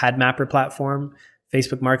the PadMapper platform.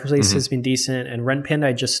 Facebook Marketplace has been decent, and Rent Panda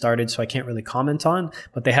I just started, so I can't really comment on,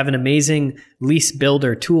 but they have an amazing lease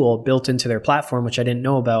builder tool built into their platform, which I didn't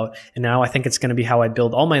know about. And now I think it's going to be how I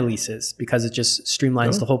build all my leases because it just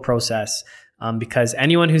streamlines the whole process. Because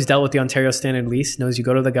anyone who's dealt with the Ontario Standard Lease knows you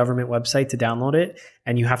go to the government website to download it,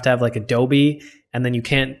 and you have to have like Adobe, and then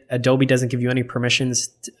Adobe doesn't give you any permissions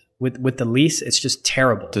with the lease. It's just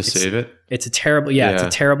terrible to save it. It's a terrible, it's a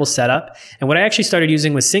terrible setup. And what I actually started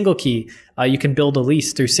using was Single Key. You can build a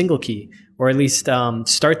lease through Single Key, or at least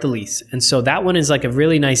start the lease. And so that one is like a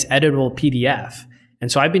really nice editable PDF.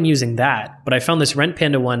 And so I've been using that, but I found this Rent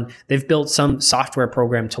Panda one, they've built some software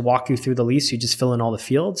program to walk you through the lease. You just fill in all the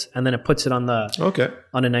fields, and then it puts it on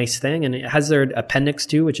on a nice thing. And it has their appendix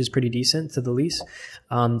too, which is pretty decent to the lease.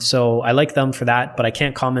 So I like them for that, but I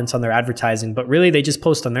can't comment on their advertising. But really, they just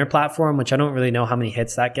post on their platform, which I don't really know how many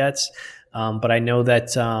hits that gets. But I know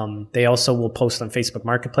that they also will post on Facebook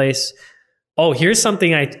Marketplace. Oh, here's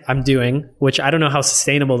something I'm doing, which I don't know how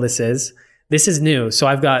sustainable this is. This is new. So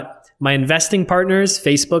I've got my investing partner's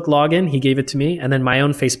Facebook login. He gave it to me, and then my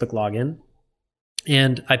own Facebook login.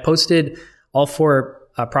 And I posted all 4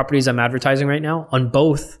 properties I'm advertising right now on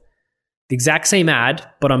both the exact same ad,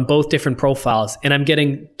 but on both different profiles. And I'm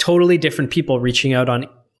getting totally different people reaching out on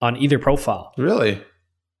either profile. Really?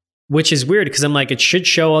 Which is weird because I'm like, it should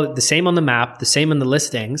show the same on the map, the same in the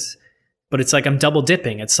listings, but it's like I'm double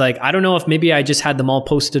dipping. It's like, I don't know if maybe I just had them all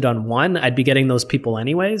posted on one. I'd be getting those people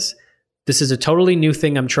anyways. This is a totally new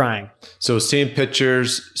thing I'm trying. So same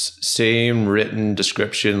pictures, same written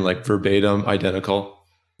description, like verbatim, identical.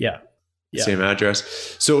 Yeah. Same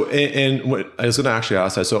address. So, and what I was going to actually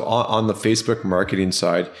ask that. So on the Facebook marketing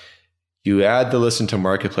side, you add the listen to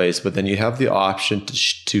marketplace, but then you have the option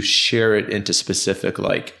to share it into specific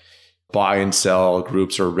like buy and sell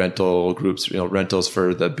groups or rental groups, rentals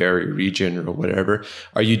for the Barrie region or whatever.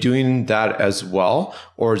 Are you doing that as well?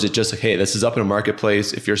 Or is it just like, hey, this is up in a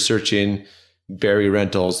marketplace. If you're searching Barrie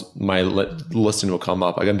rentals, my listing will come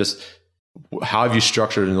up. Like how have you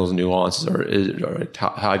structured in those nuances, or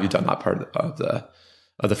how have you done that part of the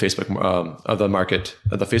Facebook of the market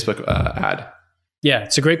of the Facebook ad? Yeah,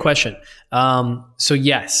 it's a great question. So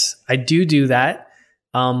yes, I do that.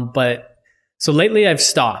 But so lately I've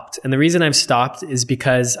stopped. And the reason I've stopped is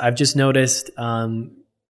because I've just noticed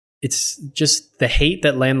it's just the hate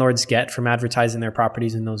that landlords get from advertising their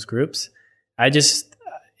properties in those groups.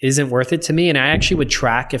 Isn't worth it to me. And I actually would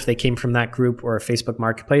track if they came from that group or a Facebook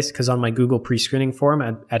marketplace, because on my Google pre-screening form,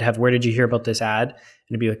 I'd have, where did you hear about this ad? And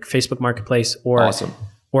it'd be like Facebook marketplace or, awesome.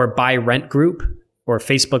 Or buy rent group, or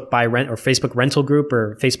Facebook buy rent, or Facebook rental group,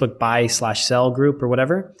 or Facebook buy/sell group, or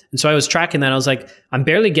whatever. And so I was tracking that. I was like, I'm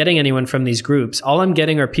barely getting anyone from these groups. All I'm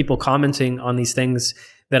getting are people commenting on these things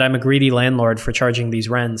that I'm a greedy landlord for charging these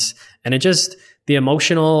rents. And it just, the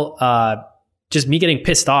emotional, just me getting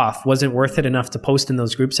pissed off wasn't worth it enough to post in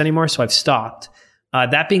those groups anymore. So I've stopped.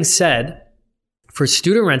 That being said, for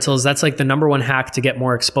student rentals, that's like the number one hack to get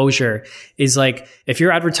more exposure is like, if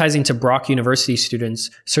you're advertising to Brock University students,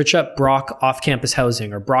 search up Brock off-campus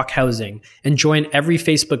housing or Brock housing and join every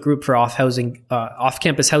Facebook group for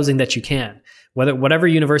off-campus housing that you can, whatever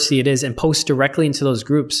university it is, and post directly into those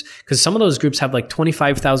groups. Because some of those groups have like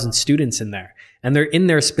 25,000 students in there, and they're in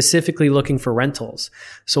there specifically looking for rentals.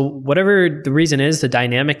 So whatever the reason is, the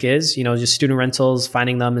dynamic is, just student rentals,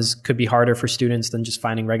 finding them could be harder for students than just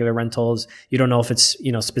finding regular rentals. You don't know if it's,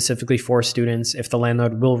 specifically for students, if the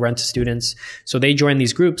landlord will rent to students. So they join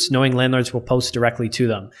these groups knowing landlords will post directly to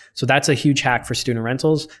them. So that's a huge hack for student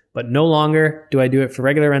rentals, but no longer do I do it for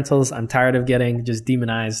regular rentals. I'm tired of getting just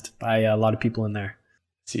demonized by a lot of people in there.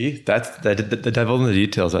 See, that's the devil in the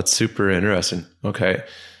details. That's super interesting. Okay.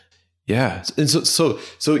 Yeah. And so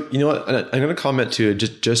you know what? I'm going to comment too,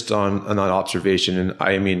 just on that observation. And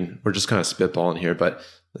I mean, we're just kind of spitballing here, but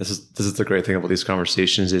this is the great thing about these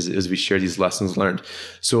conversations is we share these lessons learned.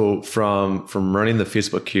 So from running the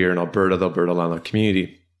Facebook here in Alberta, the Alberta landlord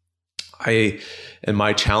community, and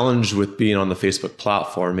my challenge with being on the Facebook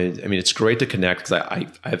platform is, I mean, it's great to connect because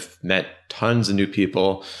I've met tons of new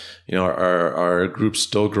people. Our group's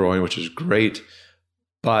still growing, which is great.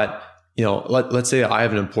 But let's say I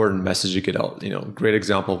have an important message to get out. A great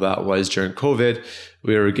example of that was during COVID,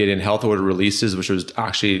 we were getting health order releases, which was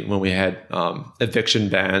actually when we had eviction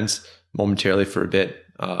bans momentarily for a bit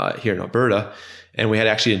here in Alberta. And we had to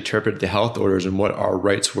actually interpret the health orders and what our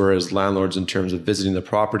rights were as landlords in terms of visiting the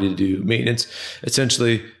property to do maintenance.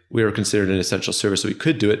 Essentially, we were considered an essential service, so we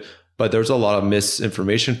could do it. But there was a lot of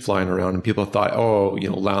misinformation flying around, and people thought,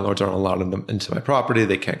 landlords aren't allowed into my property.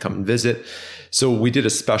 They can't come and visit. So we did a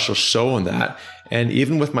special show on that. And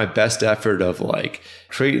even with my best effort of like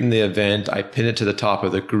creating the event, I pinned it to the top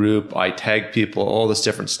of the group. I tagged people, all this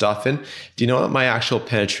different stuff. And do you know what my actual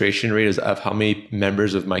penetration rate is of how many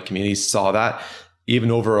members of my community saw that?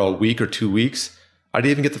 Even over a week or 2 weeks, I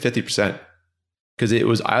didn't even get the 50%.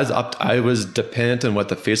 Because I was dependent on what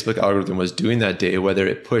the Facebook algorithm was doing that day, whether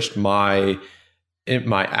it pushed my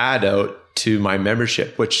ad out to my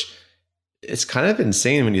membership, which it's kind of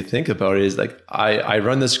insane when you think about it. Is like I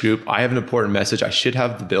run this group, I have an important message, I should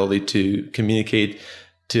have the ability to communicate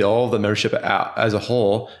to all the membership as a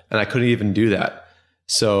whole, and I couldn't even do that.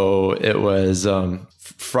 So it was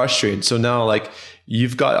frustrating. So now like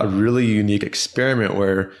you've got a really unique experiment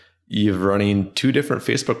where you're running two different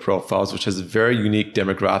Facebook profiles, which has a very unique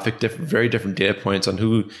demographic, very different data points on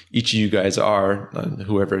who each of you guys are, and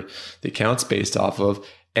whoever the account's based off of,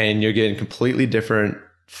 and you're getting completely different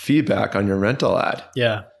feedback on your rental ad.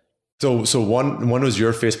 Yeah. So one was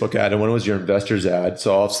your Facebook ad and one was your investor's ad.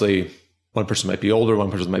 So obviously one person might be older, one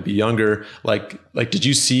person might be younger. Like did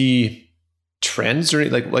you see trends or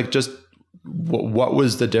like just what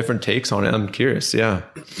was the different takes on it? I'm curious. Yeah.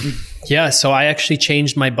 Yeah. So I actually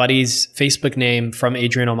changed my buddy's Facebook name from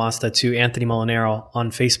Adrian Omasta to Anthony Molinaro on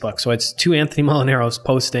Facebook. So it's two Anthony Molinaros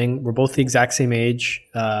posting. We're both the exact same age.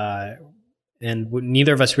 And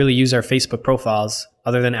neither of us really use our Facebook profiles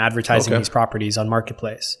other than advertising these properties on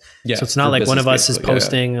Marketplace. Yeah, so it's not like one of us is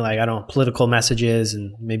posting like, I don't know, political messages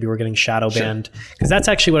and maybe we're getting shadow banned. Because that's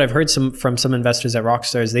actually what I've heard from some investors at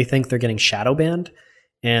Rockstars. They think they're getting shadow banned.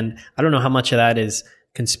 And I don't know how much of that is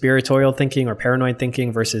conspiratorial thinking or paranoid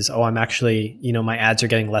thinking versus, oh, I'm actually, my ads are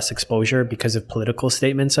getting less exposure because of political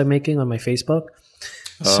statements I'm making on my Facebook.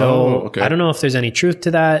 So I don't know if there's any truth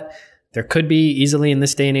to that. There could be easily in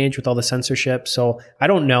this day and age with all the censorship. So I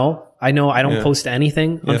don't know. I know I don't post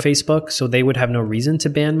anything on Facebook, so they would have no reason to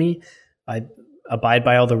ban me. I abide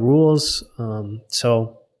by all the rules.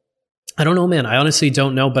 So I don't know, man. I honestly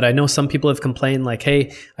don't know, but I know some people have complained like,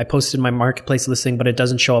 hey, I posted my Marketplace listing, but it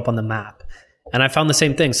doesn't show up on the map. And I found the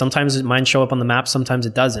same thing. Sometimes mine show up on the map, sometimes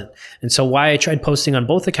it doesn't. And so why I tried posting on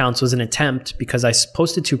both accounts was an attempt, because I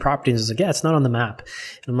posted 2 properties. I was like, yeah, it's not on the map.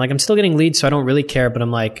 And I'm like, I'm still getting leads, so I don't really care. But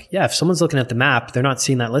I'm like, yeah, if someone's looking at the map, they're not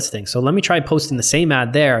seeing that listing. So let me try posting the same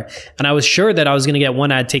ad there. And I was sure that I was going to get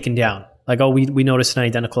one ad taken down. Like, oh, we noticed an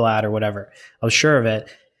identical ad or whatever. I was sure of it.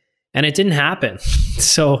 And it didn't happen.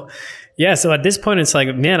 So yeah, so at this point, it's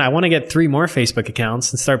like, man, I want to get 3 more Facebook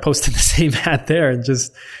accounts and start posting the same ad there and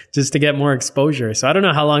just to get more exposure. So I don't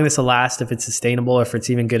know how long this will last, if it's sustainable, or if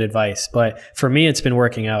it's even good advice. But for me, it's been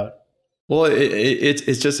working out. Well,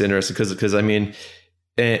 it's just interesting because I mean,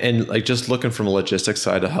 and like just looking from a logistics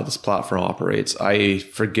side of how this platform operates, I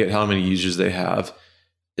forget how many users they have.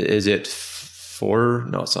 Is it 4?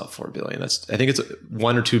 No, it's not 4 billion. I think it's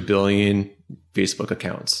 1 or 2 billion Facebook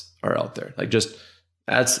accounts are out there. Like just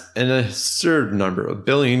that's an absurd number, 1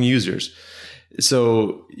 billion users.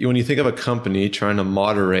 So when you think of a company trying to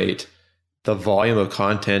moderate the volume of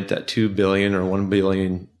content that 2 billion or 1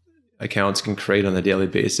 billion accounts can create on a daily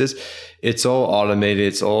basis, it's all automated.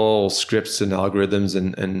 It's all scripts and algorithms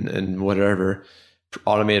and whatever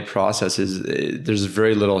automated processes. There's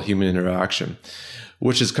very little human interaction,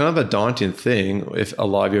 which is kind of a daunting thing if a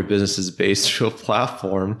lot of your business is based through a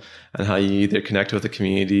platform and how you either connect with the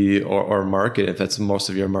community or market, if that's most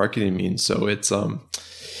of your marketing means. So it's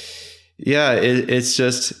it's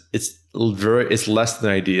less than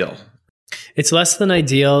ideal. It's less than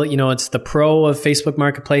ideal. It's the pro of Facebook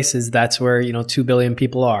Marketplace is that's where, 2 billion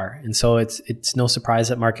people are. And so it's no surprise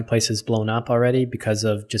that Marketplace has blown up already because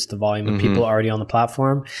of just the volume of people already on the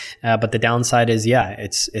platform. But the downside is,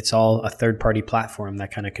 it's all a third-party platform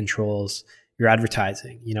that kind of controls your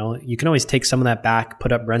advertising. You can always take some of that back,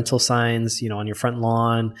 put up rental signs, on your front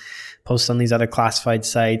lawn, post on these other classified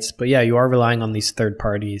sites. But yeah, you are relying on these third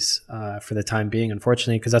parties for the time being,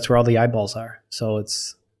 unfortunately, because that's where all the eyeballs are. So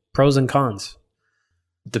it's pros and cons.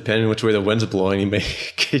 Depending which way the wind's blowing, you may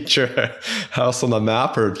get your house on the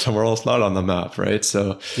map, or tomorrow it's not on the map, right?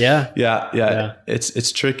 So yeah.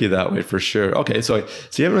 It's tricky that way for sure. Okay, so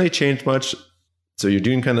you haven't really changed much. So you're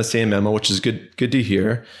doing kind of the same memo, which is good to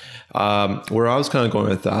hear. Where I was kind of going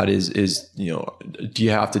with that is do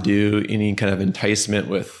you have to do any kind of enticement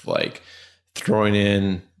with like throwing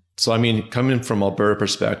in? So I mean, coming from Alberta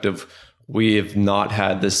perspective, we have not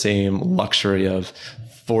had the same luxury of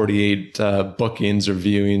 48 bookings or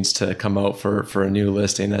viewings to come out for a new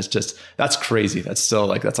listing. That's crazy. That's still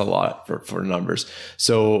that's a lot for numbers.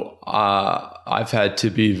 So I've had to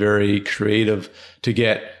be very creative to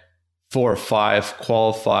get 4 or 5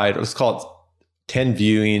 qualified, let's call it 10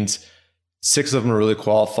 viewings. 6 of them are really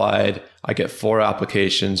qualified. I get 4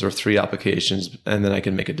 applications or 3 applications, and then I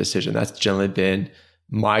can make a decision. That's generally been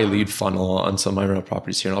my lead funnel on some of my rental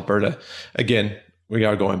properties here in Alberta. Again, we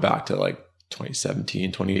are going back to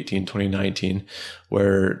 2017, 2018, 2019,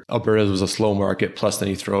 where Alberta was a slow market. Plus then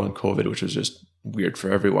you throw in COVID, which was just weird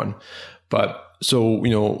for everyone. But so,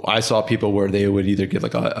 I saw people where they would either get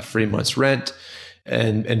a 3 months rent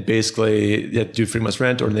and basically they do 3 months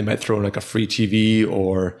rent, or they might throw in a free TV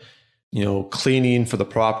or, cleaning for the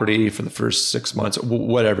property for the first 6 months,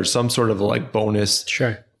 whatever, some sort of bonus.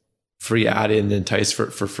 Sure. Free ad in entice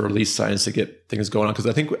for lease signs to get things going on. Cause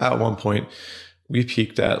I think at one point we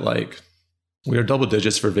peaked at we were double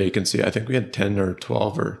digits for vacancy. I think we had 10 or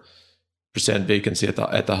 12% vacancy at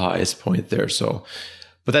the highest point there. So,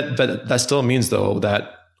 but that still means though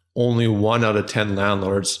that only 1 out of 10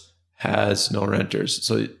 landlords has no renters.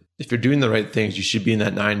 So if you're doing the right things, you should be in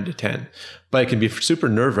that 9 to 10. But it can be super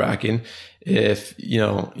nerve wracking if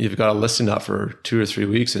you've got a listing up for 2 or 3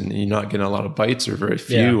 weeks and you're not getting a lot of bites or very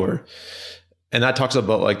few, and that talks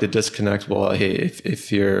about the disconnect. Well, hey,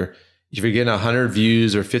 if you're getting 100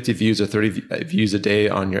 views or 50 views or 30 views a day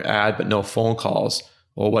on your ad, but no phone calls,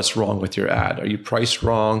 well, what's wrong with your ad? Are you priced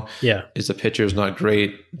wrong? Yeah. Is the pictures not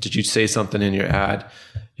great? Did you say something in your ad?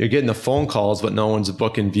 you're getting the phone calls, but no one's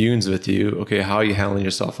booking viewings with you. Okay, how are you handling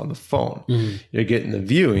yourself on the phone? You're getting the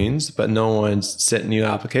viewings, but no one's sending you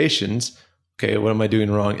applications. Okay, what am I doing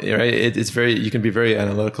wrong? Right? It's very, you can be very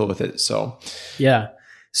analytical with it. So, yeah.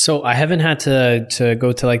 So I haven't had to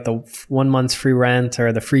go to like the 1 month's free rent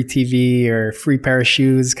or the free TV or free pair of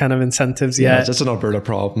shoes kind of incentives yet. Yeah, it's just an Alberta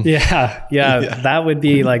problem. Yeah. That would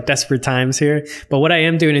be like desperate times here. But what I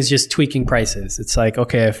am doing is just tweaking prices. It's like,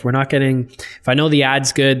 okay, if I know the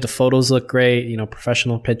ad's good, the photos look great, you know,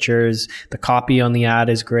 professional pictures, the copy on the ad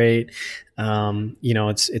is great. You know,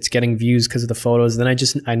 it's getting views because of the photos. Then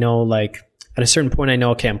I know like at a certain point, I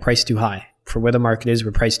know, okay, I'm priced too high. For where the market is,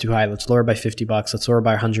 we're priced too high. Let's lower by $50. Let's lower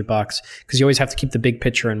by $100 because you always have to keep the big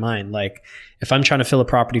picture in mind. Like if I'm trying to fill a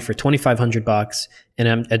property for $2,500 and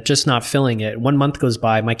I'm just not filling it, 1 month goes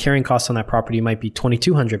by, my carrying cost on that property might be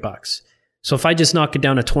 $2,200. So if I just knock it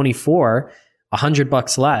down to 24,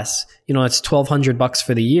 $100 less, you know, it's $1,200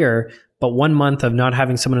 for the year. But 1 month of not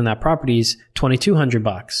having someone in that property is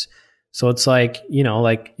 $2,200. So it's like, you know,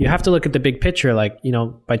 like you have to look at the big picture. Like, you know,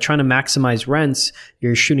 by trying to maximize rents,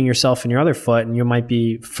 you're shooting yourself in your other foot and you might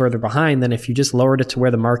be further behind than if you just lowered it to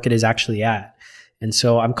where the market is actually at. And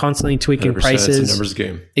so I'm constantly tweaking prices. It's a numbers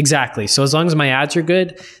game. Exactly. So as long as my ads are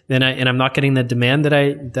good, then I'm not getting the demand that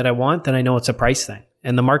I want, then I know it's a price thing.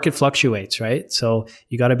 And the market fluctuates, right? So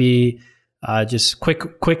you got to be just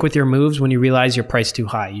quick with your moves when you realize your price too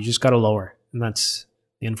high. You just got to lower. And that's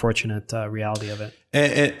the unfortunate reality of it.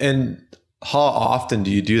 And how often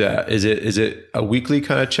do you do that? Is it a weekly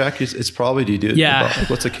kind of check? It's probably, do you do it? Yeah.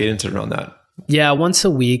 What's the cadence around that? Yeah, once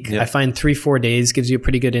a week. Yeah. I find 3-4 days gives you a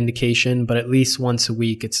pretty good indication, but at least once a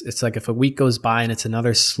week. It's like if a week goes by and it's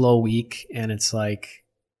another slow week and it's like,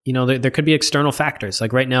 you know, there could be external factors.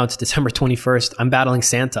 Like right now it's December 21st. I'm battling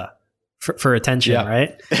Santa for attention,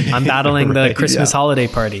 right? I'm battling the Christmas holiday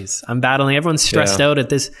parties. Everyone's stressed out at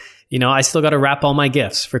this. You know, I still got to wrap all my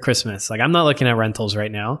gifts for Christmas. Like I'm not looking at rentals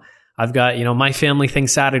right now. I've got, you know, my family thing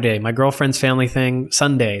Saturday, my girlfriend's family thing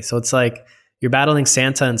Sunday. So it's like you're battling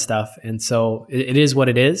Santa and stuff. And so it is what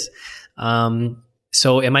it is.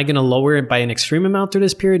 So am I going to lower it by an extreme amount through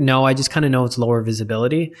this period? No, I just kind of know it's lower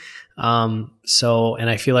visibility. And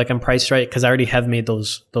I feel like I'm priced right because I already have made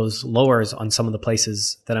those lowers on some of the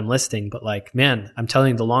places that I'm listing. But like, man, I'm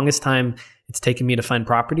telling you, the longest time it's taken me to find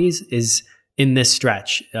properties is in this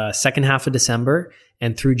stretch, second half of December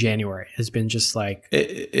and through January has been just like...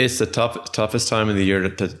 It's the toughest time of the year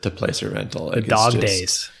to place a rental. The dog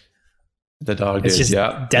days. The dog days, it's just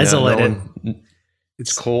yeah. desolate. Yeah,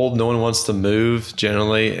 it's cold. No one wants to move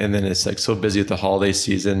generally. And then it's like so busy with the holiday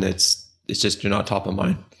season. It's just, you're not top of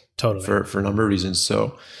mind. Totally. For a number of reasons.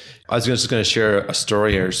 So I was just going to share a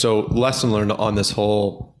story here. So lesson learned on this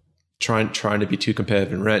whole trying to be too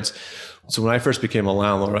competitive in rents. So when I first became a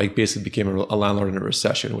landlord, I basically became a landlord in a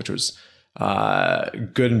recession, which was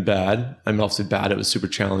good and bad. I mean, obviously bad, it was super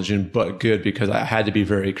challenging, but good because I had to be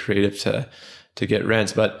very creative to get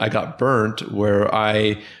rents. But I got burnt where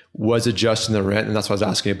I was adjusting the rent. And that's why I was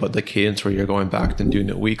asking about the cadence where you're going back and doing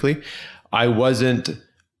it weekly.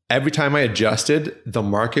 Every time I adjusted, the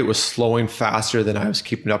market was slowing faster than I was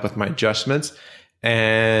keeping up with my adjustments.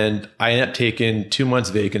 And I ended up taking 2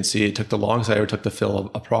 months vacancy. It took the longest I ever took to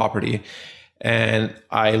fill a property. And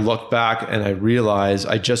I looked back and I realized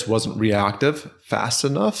I just wasn't reactive fast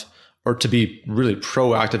enough or to be really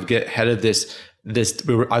proactive, get ahead of this. I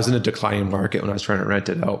was in a declining market when I was trying to rent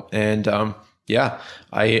it out. And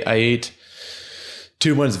I ate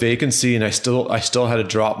 2 months vacancy and I still had to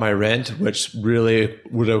drop my rent, which really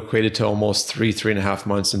would have equated to almost 3.5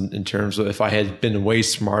 months in terms of if I had been way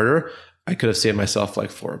smarter, I could have saved myself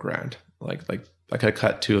like $4,000. Like I could have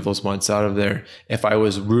cut 2 of those months out of there if I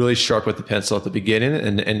was really sharp with the pencil at the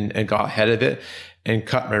beginning and got ahead of it and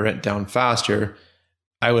cut my rent down faster.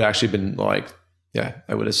 I would actually been like,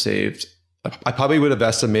 I would have saved. I probably would have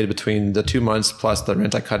estimated between the 2 months plus the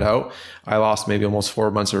rent I cut out, I lost maybe almost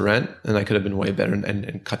 4 months of rent, and I could have been way better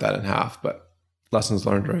and cut that in half. But lessons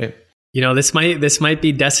learned, right? You know, this might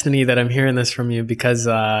be destiny that I'm hearing this from you because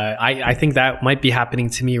I think that might be happening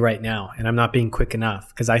to me right now, and I'm not being quick enough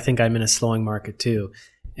because I think I'm in a slowing market too.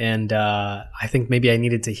 And I think maybe I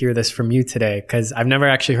needed to hear this from you today because I've never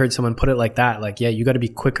actually heard someone put it like that. Like, yeah, you got to be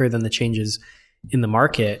quicker than the changes in the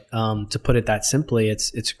market. To put it that simply,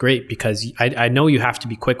 it's great because I know you have to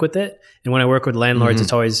be quick with it. And when I work with landlords,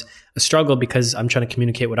 it's always a struggle because I'm trying to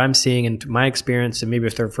communicate what I'm seeing and my experience. And maybe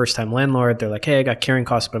if they're a first time landlord, they're like, hey, I got carrying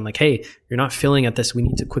costs, but I'm like, hey, you're not filling at this. We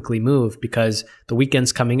need to quickly move because the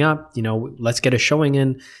weekend's coming up. You know, let's get a showing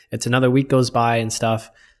in. It's another week goes by and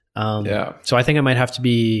stuff. So I think I might have to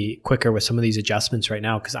be quicker with some of these adjustments right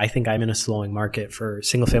now, because I think I'm in a slowing market for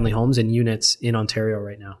single family homes and units in Ontario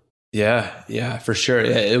right now. Yeah, for sure.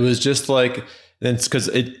 Yeah, it was just like, it's because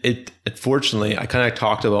it fortunately, I kind of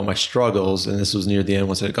talked about my struggles, and this was near the end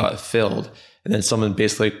once it got filled. And then someone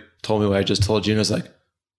basically told me what I just told you, and I was like,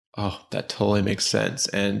 oh, that totally makes sense.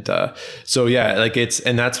 And so yeah, like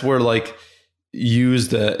and that's where like use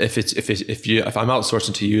the, if I'm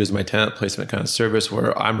outsourcing to you as my tenant placement kind of service,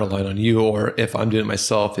 where I'm relying on you, or if I'm doing it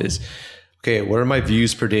myself, is okay, what are my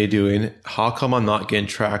views per day doing? How come I'm not getting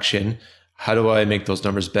traction? How do I make those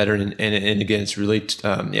numbers better? And again, it's really,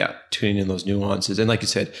 tuning in those nuances. And like you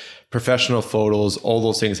said, professional photos, all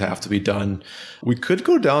those things have to be done. We could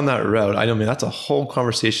go down that route. I mean, that's a whole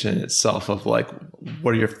conversation in itself of like,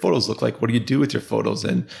 what do your photos look like? What do you do with your photos?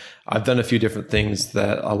 And I've done a few different things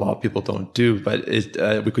that a lot of people don't do, but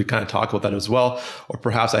we could kind of talk about that as well. Or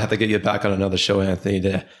perhaps I have to get you back on another show, Anthony,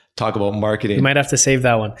 to talk about marketing. You might have to save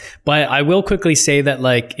that one. But I will quickly say that,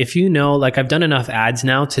 like, if you know, like, I've done enough ads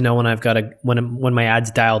now to know when I've got when my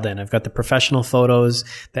ad's dialed in. I've got the professional photos,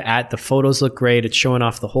 the photos look great. It's showing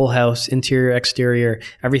off the whole house, interior, exterior,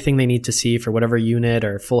 everything they need to see for whatever unit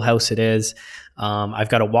or full house it is. I've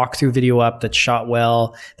got a walkthrough video up that's shot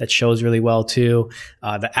well, that shows really well too.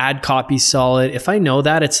 The ad copy's solid. If I know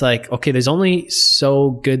that, it's like, okay, there's only so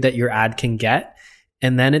good that your ad can get.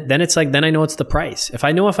 And then it's like, then I know it's the price. If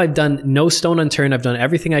I know if I've done no stone unturned, I've done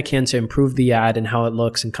everything I can to improve the ad and how it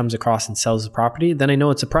looks and comes across and sells the property, then I know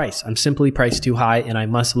it's a price. I'm simply priced too high and I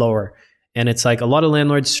must lower. And it's like a lot of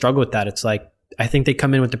landlords struggle with that. It's like, I think they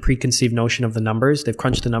come in with the preconceived notion of the numbers. They've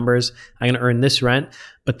crunched the numbers. I'm going to earn this rent,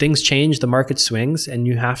 but things change, the market swings, and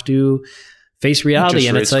you have to face reality.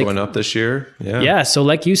 And it's like going up this year. Yeah. So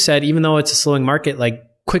like you said, even though it's a slowing market, like,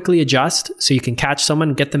 quickly adjust so you can catch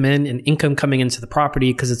someone, get them in, and income coming into the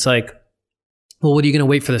property. Because it's like, well, what are you going to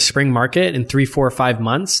wait for the spring market in 3, 4, or 5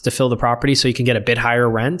 months to fill the property so you can get a bit higher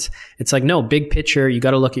rent? It's like, no, big picture, you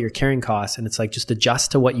got to look at your carrying costs, and it's like, just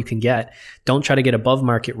adjust to what you can get. Don't try to get above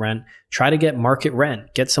market rent. Try to get market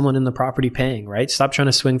rent. Get someone in the property paying, right? Stop trying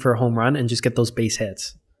to swing for a home run and just get those base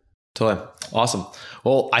hits. Totally. Awesome.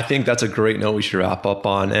 Well, I think that's a great note we should wrap up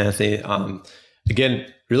on, Anthony.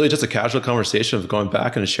 Again, really just a casual conversation of going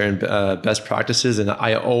back and sharing best practices. And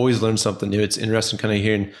I always learn something new. It's interesting kind of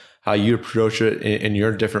hearing how you approach it in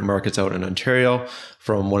your different markets out in Ontario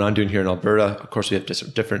from what I'm doing here in Alberta. Of course, we have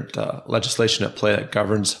different legislation at play that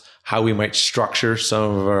governs how we might structure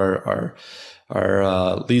some of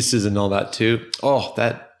our leases and all that too.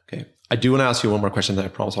 Okay. I do want to ask you one more question, then I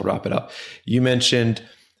promise I'll wrap it up. You mentioned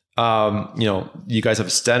you guys have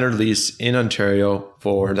a standard lease in Ontario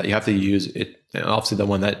for that you have to use it. And obviously the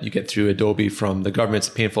one that you get through Adobe from the government's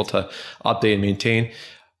painful to update and maintain.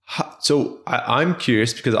 So I'm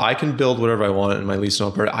curious because I can build whatever I want in my lease in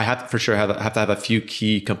Alberta. I have to for sure have to have a few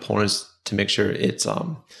key components to make sure it's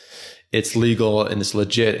legal and it's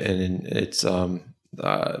legit and it's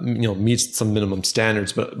meets some minimum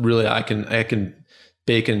standards. But really, I can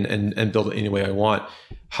bake and build it any way I want.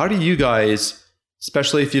 How do you guys,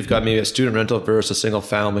 especially if you've got maybe a student rental versus a single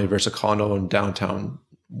family versus a condo in downtown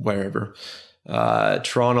wherever,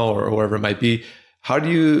 Toronto or wherever it might be, how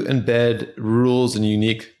do you embed rules and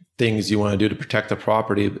unique things you want to do to protect the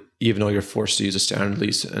property, even though you're forced to use a standard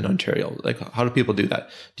lease in Ontario? Like, how do people do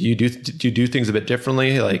that? Do you do things a bit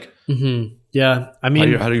differently? Like, yeah, I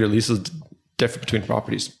mean, how do your leases differ between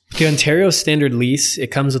properties? The Ontario standard lease, it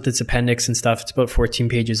comes with its appendix and stuff. It's about 14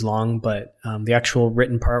 pages long, but the actual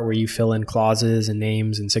written part where you fill in clauses and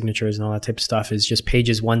names and signatures and all that type of stuff is just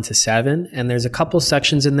pages 1 to 7. And there's a couple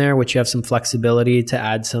sections in there which you have some flexibility to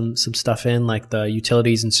add some stuff in, like the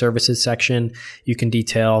utilities and services section. You can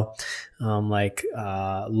detail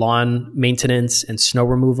lawn maintenance and snow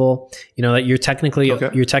removal. You know that you're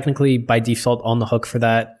technically by default on the hook for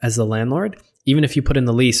that as the landlord. Even if you put in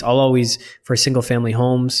the lease, I'll always, for single family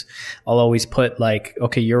homes, I'll always put like,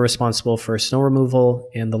 okay, you're responsible for snow removal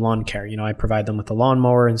and the lawn care. You know, I provide them with a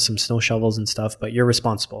lawnmower and some snow shovels and stuff, but you're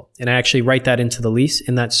responsible. And I actually write that into the lease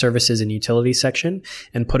in that services and utilities section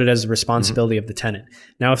and put it as the responsibility of the tenant.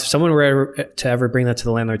 Now, if someone were to ever bring that to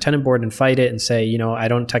the landlord tenant board and fight it and say, you know, I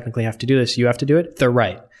don't technically have to do this, you have to do it, they're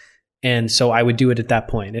right. And so I would do it at that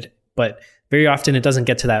point. But very often it doesn't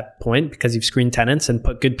get to that point because you've screened tenants and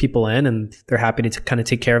put good people in and they're happy to kind of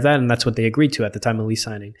take care of that. And that's what they agreed to at the time of lease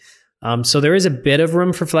signing. So there is a bit of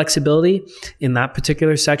room for flexibility in that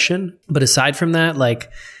particular section. But aside from that,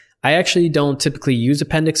 like, I actually don't typically use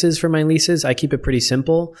appendixes for my leases. I keep it pretty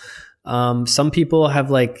simple. Some people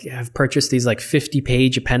have purchased these like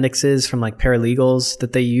 50-page appendixes from like paralegals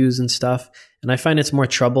that they use and stuff. And I find it's more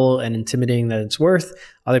trouble and intimidating than it's worth.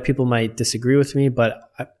 Other people might disagree with me, but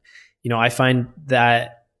I find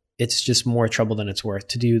that it's just more trouble than it's worth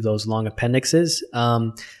to do those long appendixes.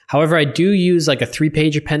 However, I do use like a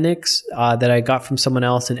 3-page appendix that I got from someone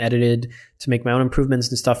else and edited to make my own improvements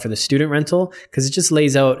and stuff for the student rental, because it just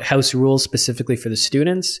lays out house rules specifically for the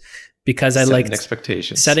students, because I like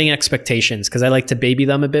setting expectations because I like to baby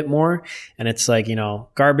them a bit more. And it's like,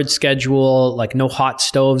 garbage schedule, like no hot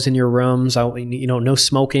stoves in your rooms, no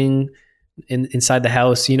smoking inside the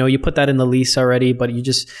house. You put that in the lease already, but you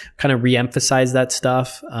just kind of re-emphasize that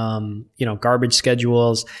stuff. Garbage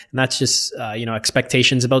schedules, and that's just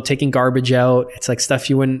expectations about taking garbage out. It's like stuff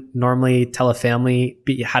you wouldn't normally tell a family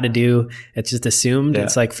how to do. It's just assumed. Yeah.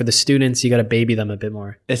 It's like for the students, you got to baby them a bit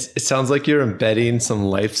more. It sounds like you're embedding some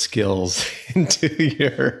life skills into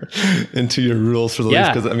your rules for the lease.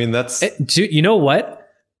 Because that's you know what?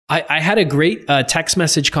 I had a great text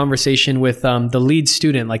message conversation with the lead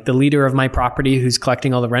student, like the leader of my property who's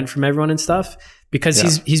collecting all the rent from everyone and stuff, because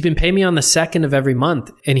he's been paying me on the 2nd of every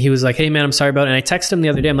month. And he was like, hey man, I'm sorry about it. And I texted him the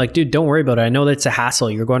other day. I'm like, dude, don't worry about it. I know that it's a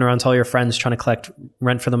hassle. You're going around to all your friends trying to collect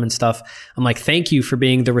rent for them and stuff. I'm like, thank you for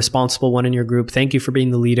being the responsible one in your group. Thank you for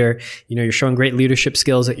being the leader. You're showing great leadership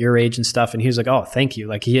skills at your age and stuff. And he was like, oh, thank you.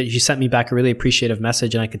 Like he sent me back a really appreciative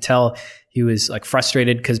message, and I could tell he was like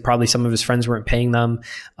frustrated because probably some of his friends weren't paying them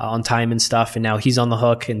on time and stuff. And now he's on the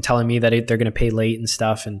hook and telling me that they're going to pay late and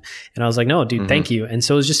stuff. And I was like, no, dude, thank you. And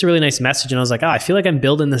so it was just a really nice message. And I was like, I feel like I'm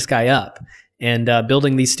building this guy up and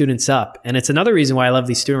building these students up. And it's another reason why I love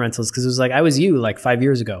these student rentals, because it was like, I was you like 5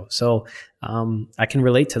 years ago. So I can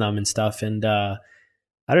relate to them and stuff. And I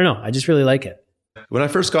don't know, I just really like it. When I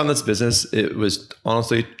first got in this business, it was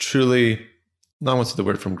honestly, truly, not want to say the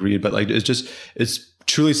word from greed, but like it's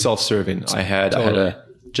truly self-serving. I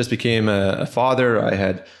just became a father. I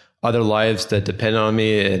had other lives that depended on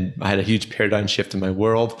me, and I had a huge paradigm shift in my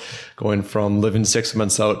world, going from living 6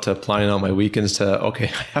 months out to planning on my weekends to, okay,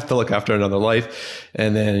 I have to look after another life.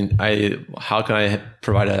 And then how can I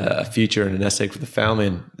provide a future and a nest egg for the family?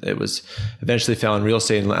 And it was eventually found real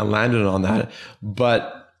estate and landed on that.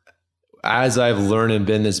 But as I've learned and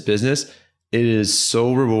been in this business, it is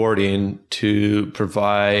so rewarding to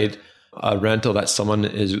provide a rental that someone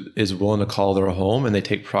is willing to call their home, and they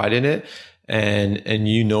take pride in it, and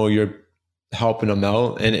you're helping them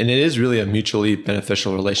out, and it is really a mutually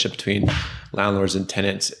beneficial relationship between landlords and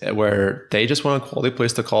tenants, where they just want a quality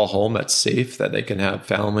place to call home that's safe, that they can have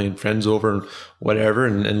family and friends over and whatever,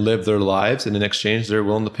 and live their lives, and in exchange they're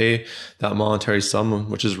willing to pay that monetary sum,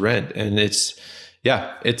 which is rent. And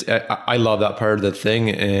I love that part of the thing,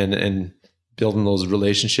 and building those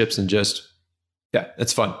relationships, and just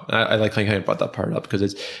it's fun. I like how you brought that part up,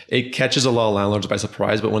 because it catches a lot of landlords by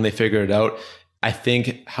surprise, but when they figure it out, I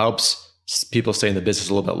think helps people stay in the business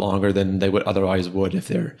a little bit longer than they would otherwise if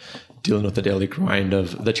they're dealing with the daily grind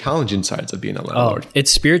of the challenging sides of being a landlord.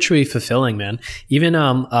 It's spiritually fulfilling, man. Even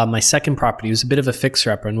my second property was a bit of a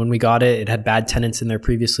fixer-upper, and when we got it, it had bad tenants in there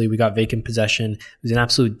previously. We got vacant possession. It was an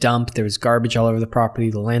absolute dump. There was garbage all over the property.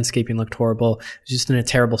 The landscaping looked horrible. It was just in a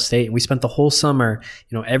terrible state. And we spent the whole summer,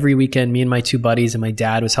 every weekend, me and my 2 buddies and my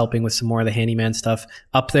dad was helping with some more of the handyman stuff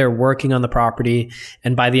up there, working on the property.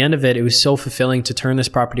 And by the end of it, it was so fulfilling to turn this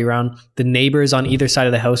property around. The neighbors on either side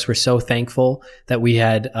of the house were so thankful that we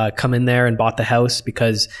had come in there and bought the house,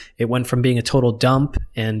 because it went from being a total dump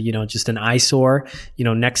and just an eyesore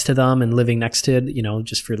next to them, and living next to it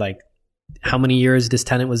just for like how many years this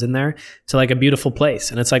tenant was in there, to like a beautiful place.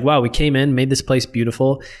 And it's like, wow, we came in, made this place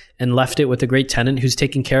beautiful, and left it with a great tenant who's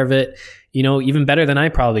taking care of it even better than I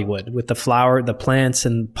probably would, with the plants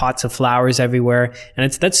and pots of flowers everywhere. And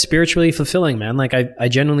that's spiritually fulfilling, man. Like I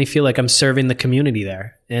genuinely feel like I'm serving the community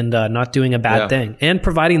there, and not doing a bad thing, and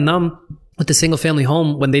providing them with a single family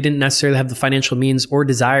home when they didn't necessarily have the financial means or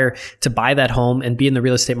desire to buy that home and be in the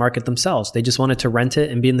real estate market themselves. They just wanted to rent it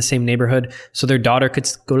and be in the same neighborhood so their daughter could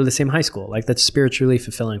go to the same high school. Like, that's spiritually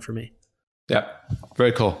fulfilling for me. Yeah.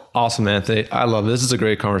 Very cool. Awesome, Anthony. I love this. This is a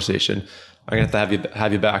great conversation. I'm going to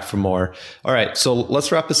have you back for more. All right. So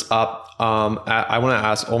let's wrap this up. I want to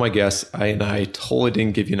ask all my guests, I totally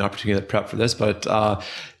didn't give you an opportunity to prep for this, but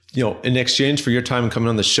in exchange for your time and coming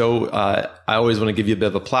on the show, I always want to give you a bit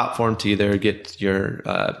of a platform to either get your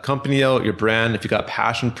company out, your brand, if you got a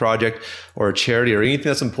passion project or a charity or anything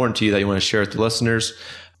that's important to you that you want to share with the listeners.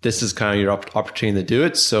 This is kind of your opportunity to do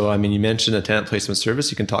it. So, you mentioned a tenant placement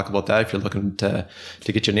service. You can talk about that if you're looking to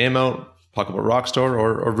get your name out. talk about Rockstar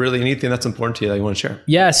or really anything that's important to you that you want to share.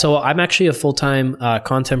 Yeah, so I'm actually a full-time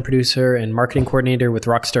content producer and marketing coordinator with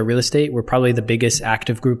Rockstar Real Estate. We're probably the biggest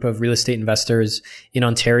active group of real estate investors in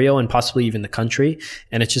Ontario and possibly even the country.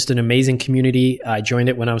 And it's just an amazing community. I joined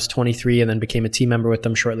it when I was 23 and then became a team member with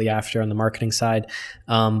them shortly after on the marketing side.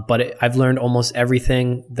 I've learned almost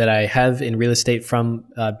everything that I have in real estate from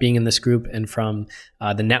being in this group and from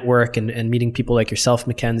the network and meeting people like yourself,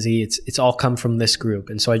 Mackenzie. It's all come from this group.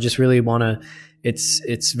 And so I just really want to,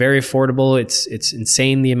 it's very affordable. It's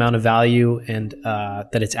insane the amount of value and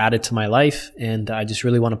that it's added to my life. And I just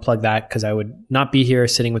really want to plug that because I would not be here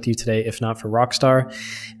sitting with you today if not for Rockstar.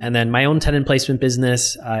 And then my own tenant placement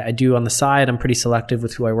business, I do on the side. I'm pretty selective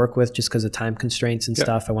with who I work with just because of time constraints and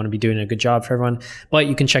stuff. I want to be doing a good job for everyone. But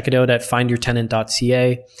you can check it out at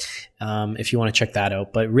findyourtenant.ca if you want to check that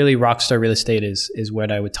out. But really, Rockstar Real Estate is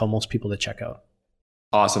what I would tell most people to check out.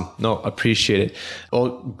 Awesome. No, appreciate it.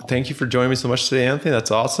 Well, thank you for joining me so much today, Anthony.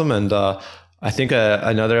 That's awesome. And I think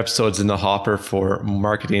another episode's in the hopper for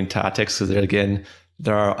marketing tactics because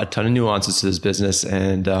there are a ton of nuances to this business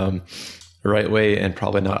and the right way and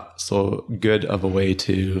probably not so good of a way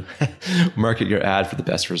to market your ad for the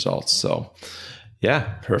best results. So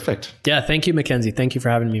yeah, perfect. Yeah, thank you, Mackenzie. Thank you for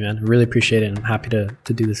having me, man. I really appreciate it. I'm happy to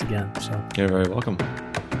do this again. So you're very welcome.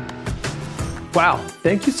 Wow,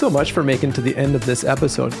 thank you so much for making it to the end of this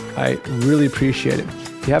episode. I really appreciate it.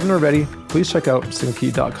 If you haven't already, please check out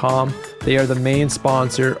SingleKey.com. They are the main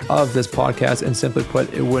sponsor of this podcast, and simply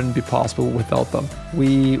put, it wouldn't be possible without them.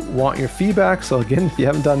 We want your feedback. So again, if you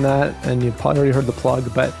haven't done that, and you've probably already heard the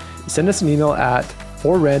plug, but send us an email at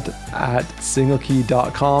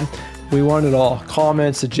forrent@singleKey.com. We want it all.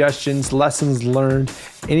 Comments, suggestions, lessons learned,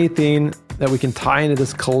 anything that we can tie into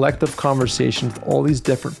this collective conversation with all these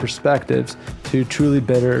different perspectives to truly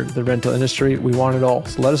better the rental industry. We want it all.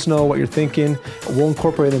 So let us know what you're thinking. We'll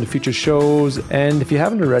incorporate it into future shows. And if you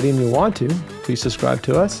haven't already and you want to, please subscribe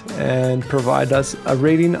to us and provide us a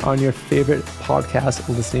rating on your favorite podcast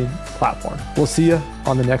listening platform. We'll see you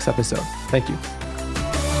on the next episode. Thank you.